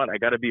said, you know what? I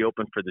got to be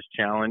open for this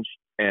challenge.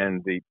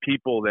 And the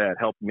people that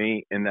helped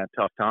me in that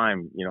tough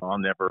time, I'll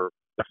never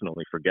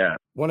definitely forget.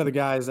 One of the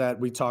guys that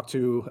we talked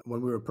to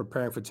when we were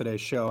preparing for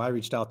today's show, I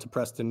reached out to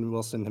Preston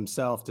Wilson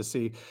himself to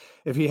see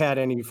if he had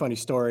any funny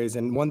stories.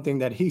 And one thing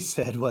that he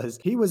said was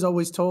he was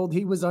always told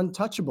he was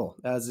untouchable.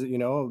 As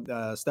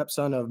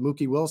stepson of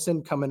Mookie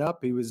Wilson coming up,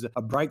 he was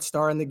a bright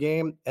star in the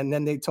game. And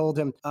then they told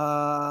him,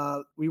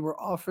 we were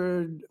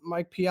offered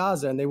Mike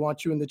Piazza and they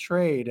want you in the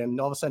trade. And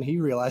all of a sudden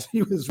he realized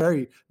he was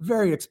very,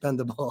 very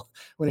expendable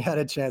when he had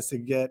a chance to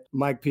get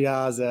Mike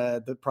Piazza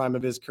at the prime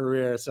of his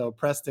career. So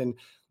Preston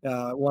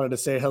wanted to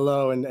say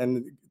hello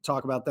and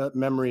talk about that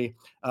memory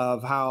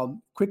of how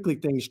quickly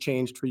things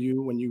changed for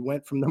you when you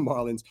went from the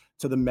Marlins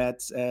to the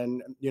Mets.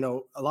 And,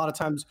 a lot of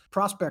times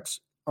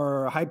prospects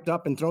are hyped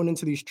up and thrown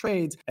into these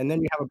trades, and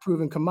then you have a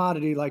proven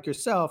commodity like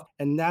yourself,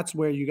 and that's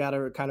where you got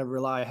to kind of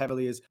rely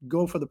heavily is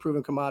go for the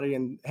proven commodity.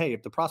 And hey,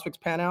 if the prospects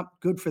pan out,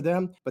 good for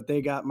them, but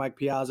they got Mike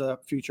Piazza,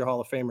 future Hall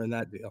of Famer in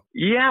that deal.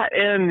 Yeah,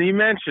 and you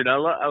mentioned I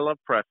love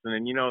Preston,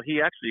 and he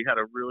actually had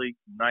a really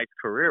nice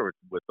career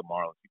with the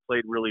Marlins. He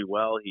played really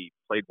well. He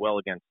played well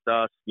against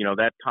us.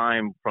 That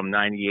time from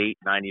 98,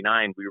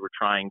 99, we were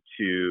trying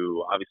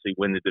to obviously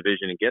win the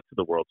division and get to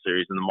the World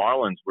Series, and the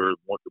Marlins were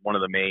one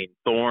of the main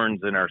thorns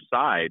in our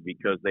side. pride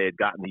because they had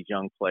gotten these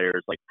young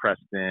players like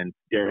Preston,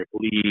 Derek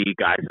Lee,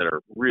 guys that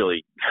are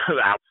really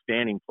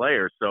outstanding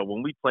players. So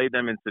when we played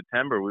them in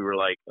September, we were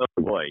like,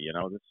 oh boy,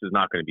 this is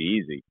not going to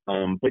be easy.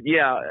 But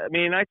yeah, I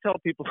mean, I tell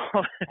people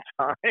all the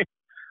time,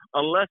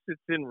 unless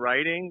it's in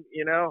writing,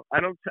 I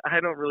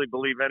don't really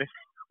believe anything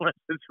unless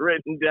it's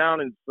written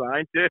down and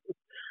signed to.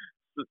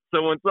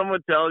 So when someone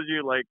tells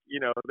you, like,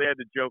 they had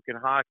to joke in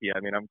hockey. I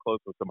mean, I'm close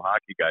with some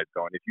hockey guys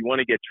going, if you want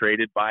to get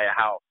traded, buy a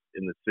house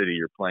in the city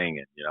you're playing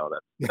in.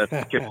 That's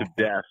the kiss of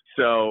death.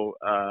 So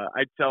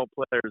I tell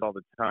players all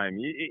the time,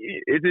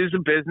 it is a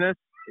business.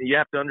 You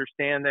have to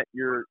understand that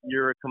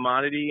you're a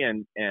commodity,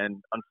 and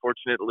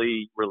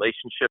unfortunately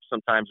relationships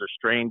sometimes are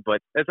strained.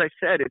 But as I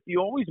said, if you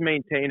always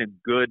maintain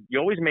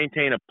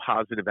a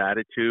positive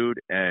attitude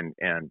and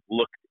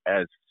look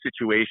as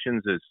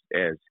situations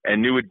as a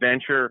new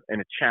adventure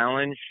and a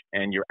challenge,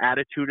 and your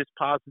attitude is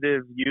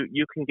positive,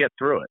 you can get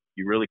through it.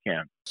 You really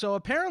can. So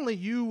apparently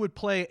you would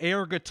play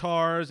air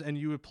guitars and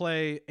you would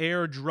play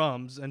air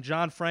drums, and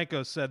John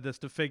Franco said this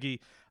to Figgy.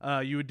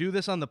 You would do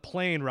this on the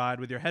plane ride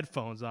with your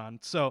headphones on.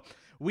 So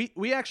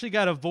we actually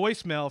got a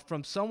voicemail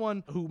from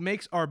someone who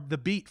makes the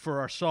beat for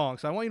our song.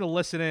 So I want you to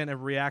listen in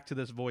and react to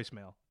this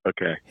voicemail.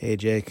 Okay. Hey,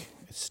 Jake.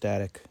 It's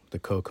Static, the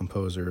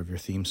co-composer of your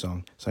theme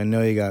song. So I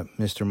know you got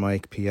Mr.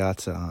 Mike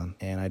Piazza on,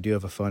 and I do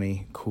have a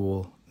funny,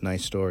 cool,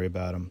 nice story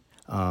about him.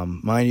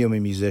 Mind you, I'm a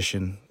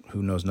musician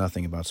who knows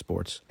nothing about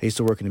sports. I used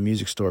to work in a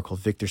music store called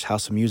Victor's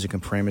House of Music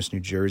in Paramus,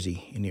 New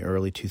Jersey in the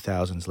early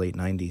 2000s, late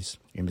 90s.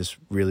 And this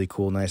really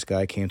cool, nice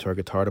guy came to our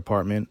guitar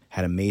department,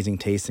 had amazing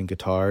taste in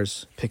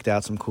guitars, picked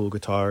out some cool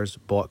guitars,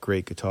 bought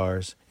great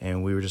guitars,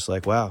 and we were just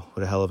like, wow,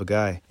 what a hell of a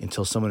guy.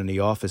 Until someone in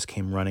the office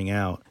came running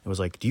out and was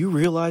like, do you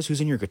realize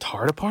who's in your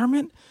guitar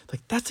department?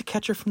 Like, that's the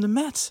catcher from the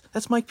Mets.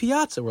 That's Mike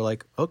Piazza. We're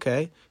like,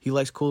 okay, he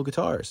likes cool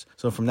guitars.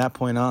 So from that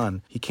point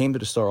on, he came to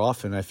the store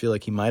often. I feel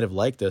like he might have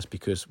liked us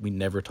because we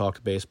never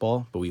talked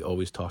baseball, but we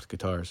always talked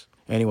guitars.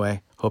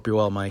 Anyway, hope you're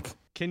well, Mike.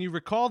 Can you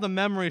recall the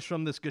memories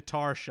from this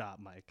guitar shop,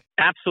 Mike?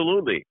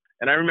 Absolutely.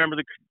 And I remember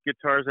the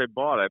guitars I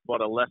bought. I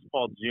bought a Les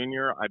Paul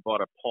Jr. I bought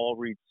a Paul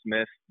Reed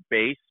Smith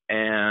bass,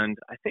 and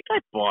I think I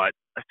bought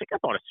a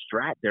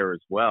Strat there as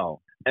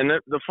well. And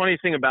the funny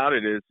thing about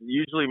it is,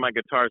 usually my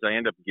guitars I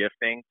end up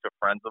gifting to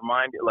friends of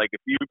mine. Like,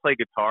 if you play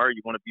guitar,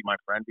 you want to be my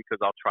friend, because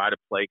I'll try to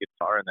play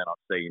guitar and then I'll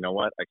say, you know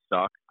what, I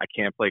suck. I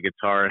can't play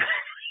guitar.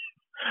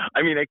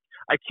 I mean,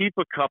 I keep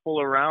a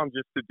couple around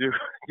just to do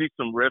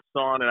some riffs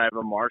on, and I have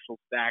a Marshall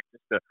stack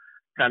just to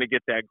kind of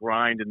get that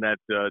grind and that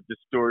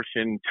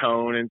distortion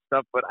tone and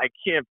stuff, but I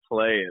can't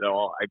play at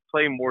all. I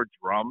play more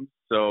drums.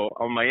 So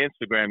on my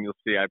Instagram, you'll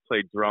see I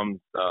play drums,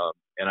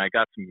 and I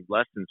got some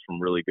lessons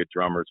from really good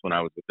drummers when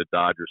I was with the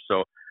Dodgers.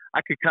 So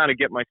I could kind of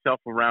get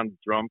myself around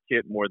drum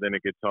kit more than a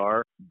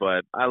guitar,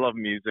 but I love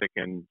music.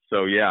 And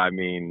so, yeah, I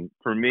mean,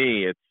 for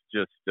me, it's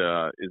just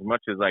as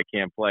much as I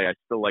can play, I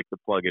still like to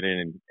plug it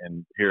in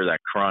and hear that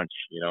crunch,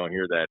 and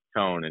hear that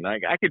tone. And I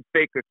could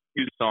fake a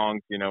few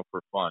songs,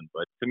 for fun.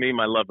 But to me,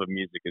 my love of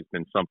music has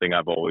been something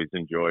I've always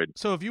enjoyed.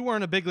 So if you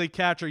weren't a big league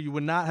catcher, you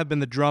would not have been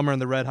the drummer in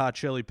the Red Hot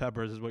Chili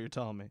Peppers, is what you're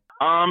telling me.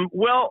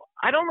 Well,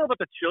 I don't know about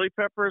the Chili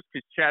Peppers,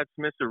 because Chad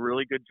Smith's a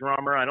really good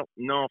drummer. I don't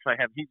know if I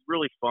have. He's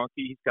really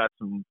funky. He's got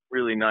some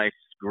really nice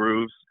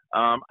grooves.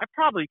 I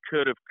probably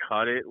could have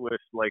cut it with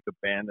like a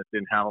band that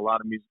didn't have a lot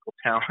of musical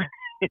talent,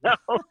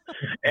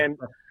 and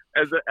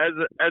as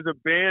a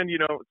band,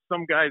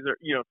 some guys are,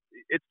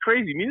 it's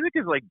crazy. Music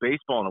is like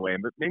baseball in a way,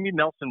 but maybe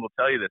Nelson will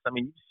tell you this. I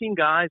mean, you've seen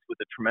guys with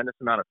a tremendous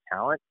amount of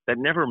talent that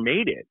never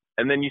made it.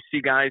 And then you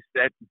see guys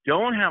that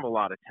don't have a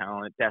lot of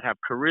talent, that have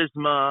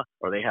charisma,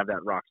 or they have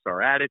that rock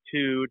star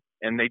attitude,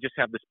 and they just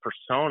have this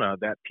persona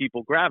that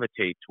people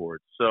gravitate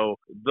towards. So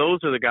those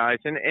are the guys.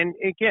 And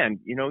again,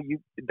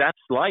 that's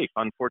life.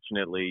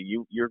 Unfortunately,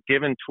 you're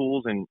given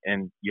tools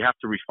and you have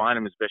to refine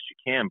them as best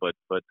you can. But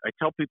I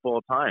tell people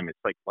all the time, it's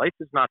like, life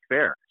is not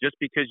fair. Just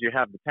because you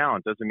have the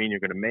talent doesn't mean you're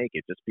going to make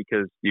it. Just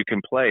because you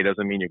can play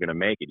doesn't mean you're going to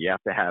make it. You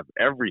have to have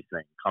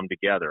everything come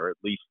together, or at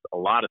least a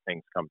lot of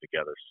things come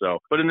together. So,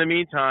 but in the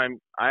meantime,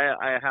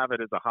 I have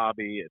it as a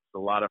hobby. It's a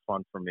lot of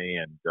fun for me.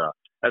 And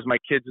as my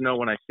kids know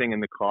when I sing in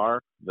the car,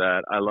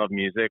 that I love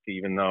music,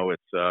 even though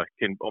it's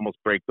can almost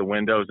break the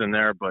windows in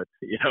there. But,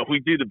 we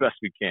do the best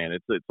we can.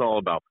 It's all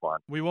about fun.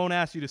 We won't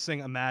ask you to sing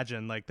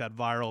Imagine, like that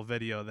viral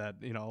video that,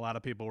 a lot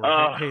of people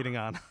were hating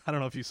on. I don't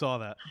know if you saw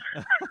that.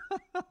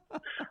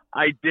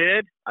 I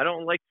did. I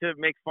don't like to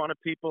make fun of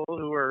people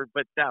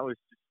but that was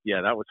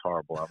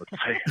horrible. I was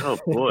like, oh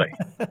boy.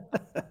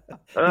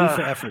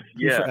 For effort.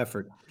 Yeah. For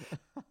effort.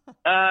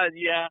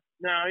 Yeah.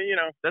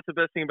 No, that's the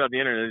best thing about the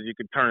internet is you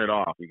can turn it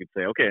off. You can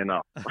say, okay,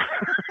 enough.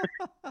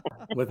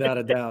 Without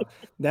a doubt.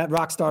 That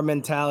rock star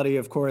mentality,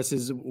 of course,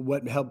 is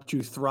what helped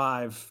you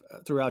thrive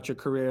throughout your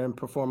career and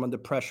perform under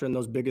pressure in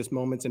those biggest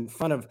moments in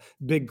front of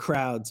big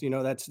crowds.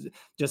 That's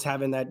just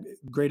having that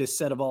greatest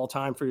set of all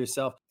time for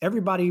yourself.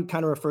 Everybody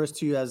kind of refers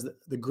to you as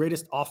the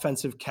greatest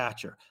offensive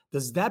catcher.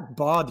 Does that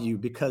bother you?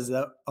 Because,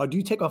 or do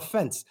you take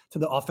offense to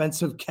the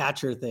offensive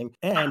catcher thing?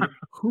 And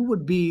who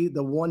would be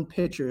the one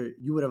pitcher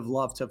you would have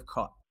loved to have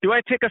caught? Do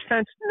I take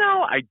offense?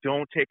 No, I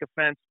don't take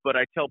offense, but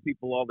I tell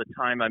people all the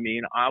time, I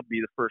mean, I'll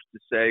be the first to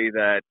say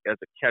that as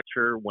a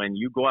catcher, when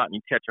you go out and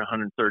you catch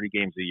 130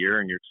 games a year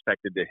and you're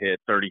expected to hit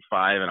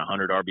 35 and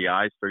 100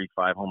 RBIs,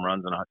 35 home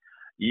runs, and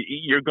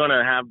you're going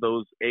to have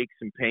those aches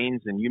and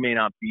pains, and you may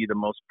not be the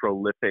most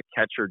prolific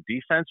catcher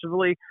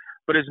defensively.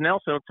 But as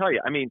Nelson will tell you,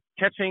 I mean,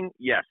 catching,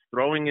 yes,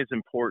 throwing is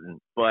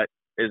important, but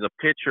as a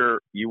pitcher,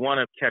 you want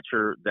a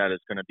catcher that is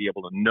going to be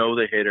able to know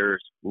the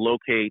hitters,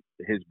 locate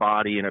his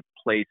body in a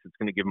place that's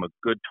going to give him a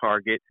good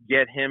target,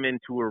 get him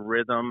into a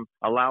rhythm,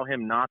 allow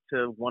him not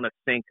to want to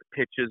think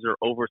pitches or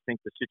overthink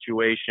the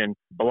situation,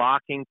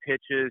 blocking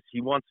pitches.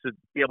 He wants to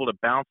be able to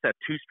bounce that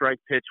two-strike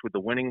pitch with the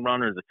winning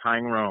run or the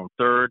tying run on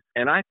third.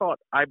 And I thought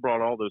I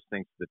brought all those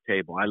things to the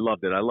table. I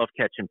loved it. I love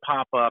catching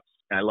pop-ups.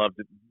 I loved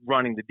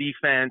running the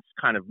defense,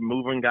 kind of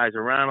moving guys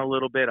around a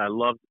little bit. I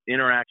loved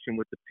interaction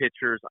with the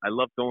pitchers. I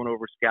loved going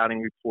over scouting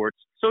reports.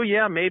 So,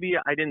 yeah, maybe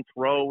I didn't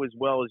throw as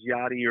well as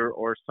Yadi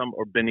or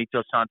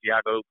Benito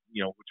Santiago,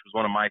 which was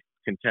one of my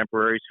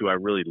contemporaries who I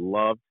really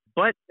loved.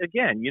 But,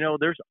 again,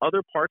 there's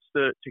other parts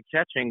to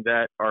catching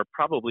that are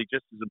probably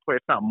just as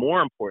important, if not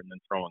more important than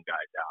throwing guys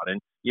out.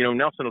 And,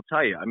 Nelson will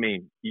tell you, I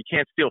mean, you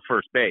can't steal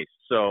first base.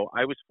 So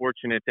I was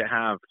fortunate to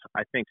have,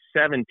 I think,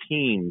 7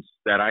 teams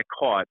that I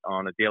caught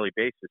on a daily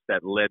basis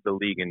that led the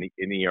league in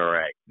the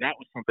ERA. That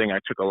was something I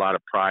took a lot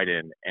of pride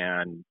in.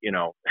 And,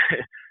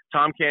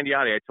 Tom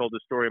Candiotti, I told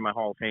the story in my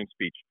Hall of Fame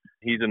speech.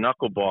 He's a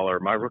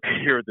knuckleballer my rookie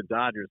year at the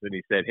Dodgers, and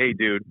he said, "Hey,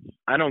 dude,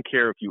 I don't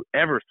care if you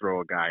ever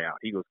throw a guy out."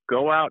 He goes,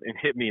 "Go out and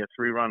hit me a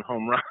 3-run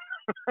home run."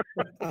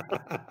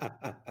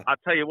 I'll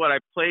tell you what, I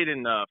played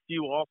in a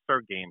few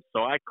All-Star games,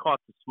 so I caught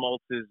the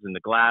Smoltzes and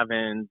the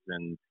Glavins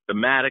and the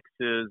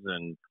Maddoxes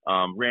and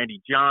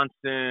Randy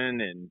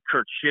Johnson and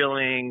Curt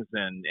Schillings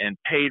and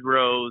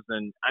Pedros.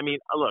 And, I mean,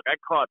 look, I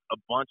caught a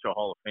bunch of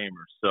Hall of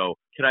Famers. So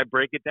could I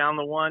break it down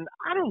to one?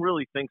 I don't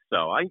really think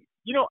so.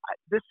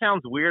 This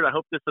sounds weird. I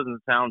hope this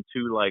doesn't sound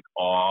too like,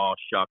 oh,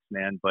 shucks,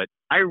 man. But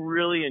I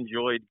really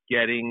enjoyed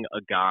getting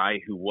a guy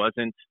who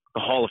wasn't the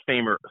Hall of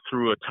Famer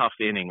through a tough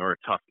inning or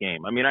a tough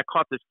game. I mean, I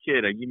caught this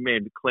kid, you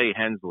made Clay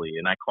Hensley,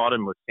 and I caught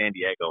him with San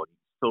Diego, and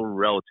he's still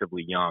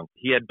relatively young.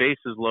 He had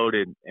bases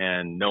loaded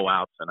and no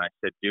outs, and I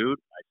said, dude,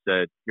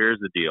 here's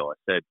the deal.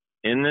 I said,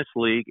 in this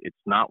league, it's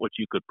not what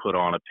you could put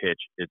on a pitch,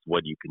 it's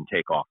what you can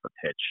take off a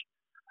pitch.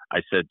 I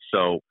said,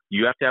 so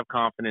you have to have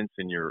confidence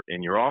in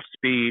your off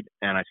speed.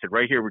 And I said,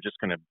 right here,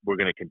 we're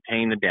going to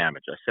contain the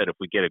damage. I said, if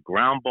we get a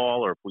ground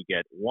ball or if we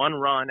get one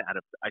run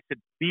I said,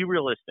 be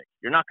realistic.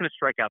 You're not going to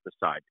strike out the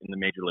side in the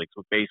major leagues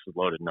with bases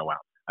loaded, no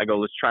out. I go,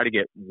 let's try to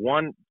get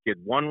one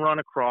run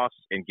across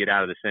and get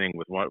out of this inning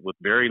with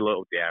very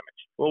low damage.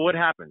 Well, what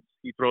happens?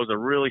 He throws a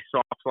really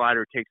soft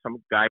slider, takes some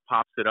guy,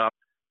 pops it up,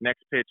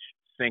 next pitch,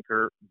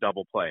 sinker,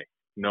 double play,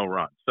 no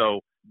run.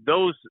 So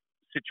those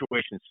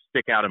situations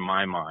stick out in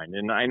my mind.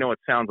 And I know it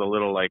sounds a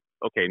little like,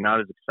 okay,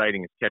 not as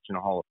exciting as catching a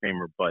Hall of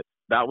Famer, but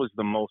that was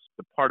the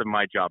part of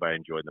my job I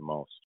enjoyed the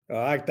most.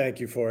 I thank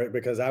you for it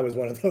because I was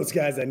one of those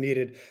guys that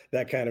needed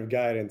that kind of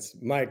guidance.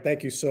 Mike,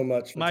 thank you so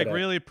much. Mike, today.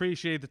 Really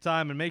appreciate the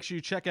time, and make sure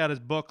you check out his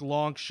book,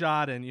 Long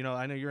Shot. And,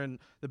 I know you're in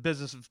the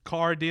business of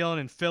car dealing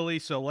in Philly,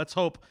 so let's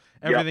hope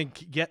everything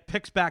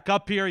picks back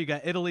up here. You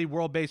got Italy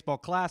World Baseball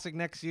Classic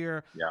next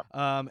year.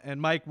 Yeah.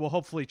 And Mike, we'll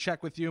hopefully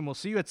check with you, and we'll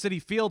see you at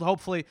Citi Field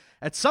hopefully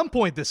at some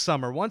point this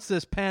summer. Once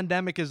this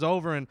pandemic is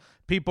over and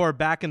people are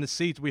back in the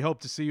seats, we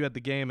hope to see you at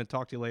the game and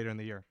talk to you later in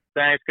the year.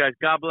 Thanks, guys.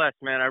 God bless,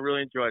 man. I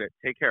really enjoyed it.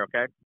 Take care,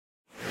 okay?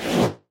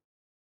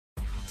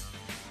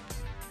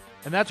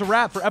 And that's a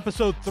wrap for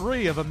episode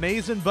 3 of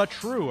Amazing But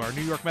True, our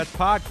New York Mets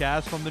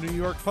podcast from the New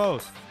York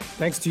Post.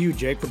 Thanks to you,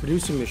 Jake, for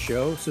producing the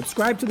show.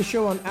 Subscribe to the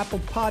show on Apple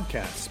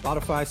Podcasts,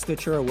 Spotify,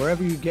 Stitcher, or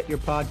wherever you get your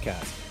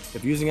podcasts.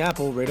 If using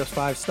Apple, rate us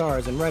 5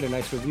 stars and write a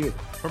nice review.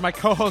 For my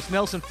co-host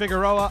Nelson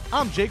Figueroa,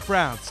 I'm Jake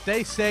Brown.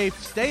 Stay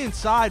safe, stay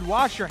inside,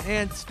 wash your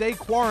hands, stay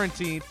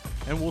quarantined,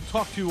 and we'll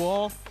talk to you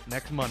all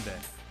next Monday.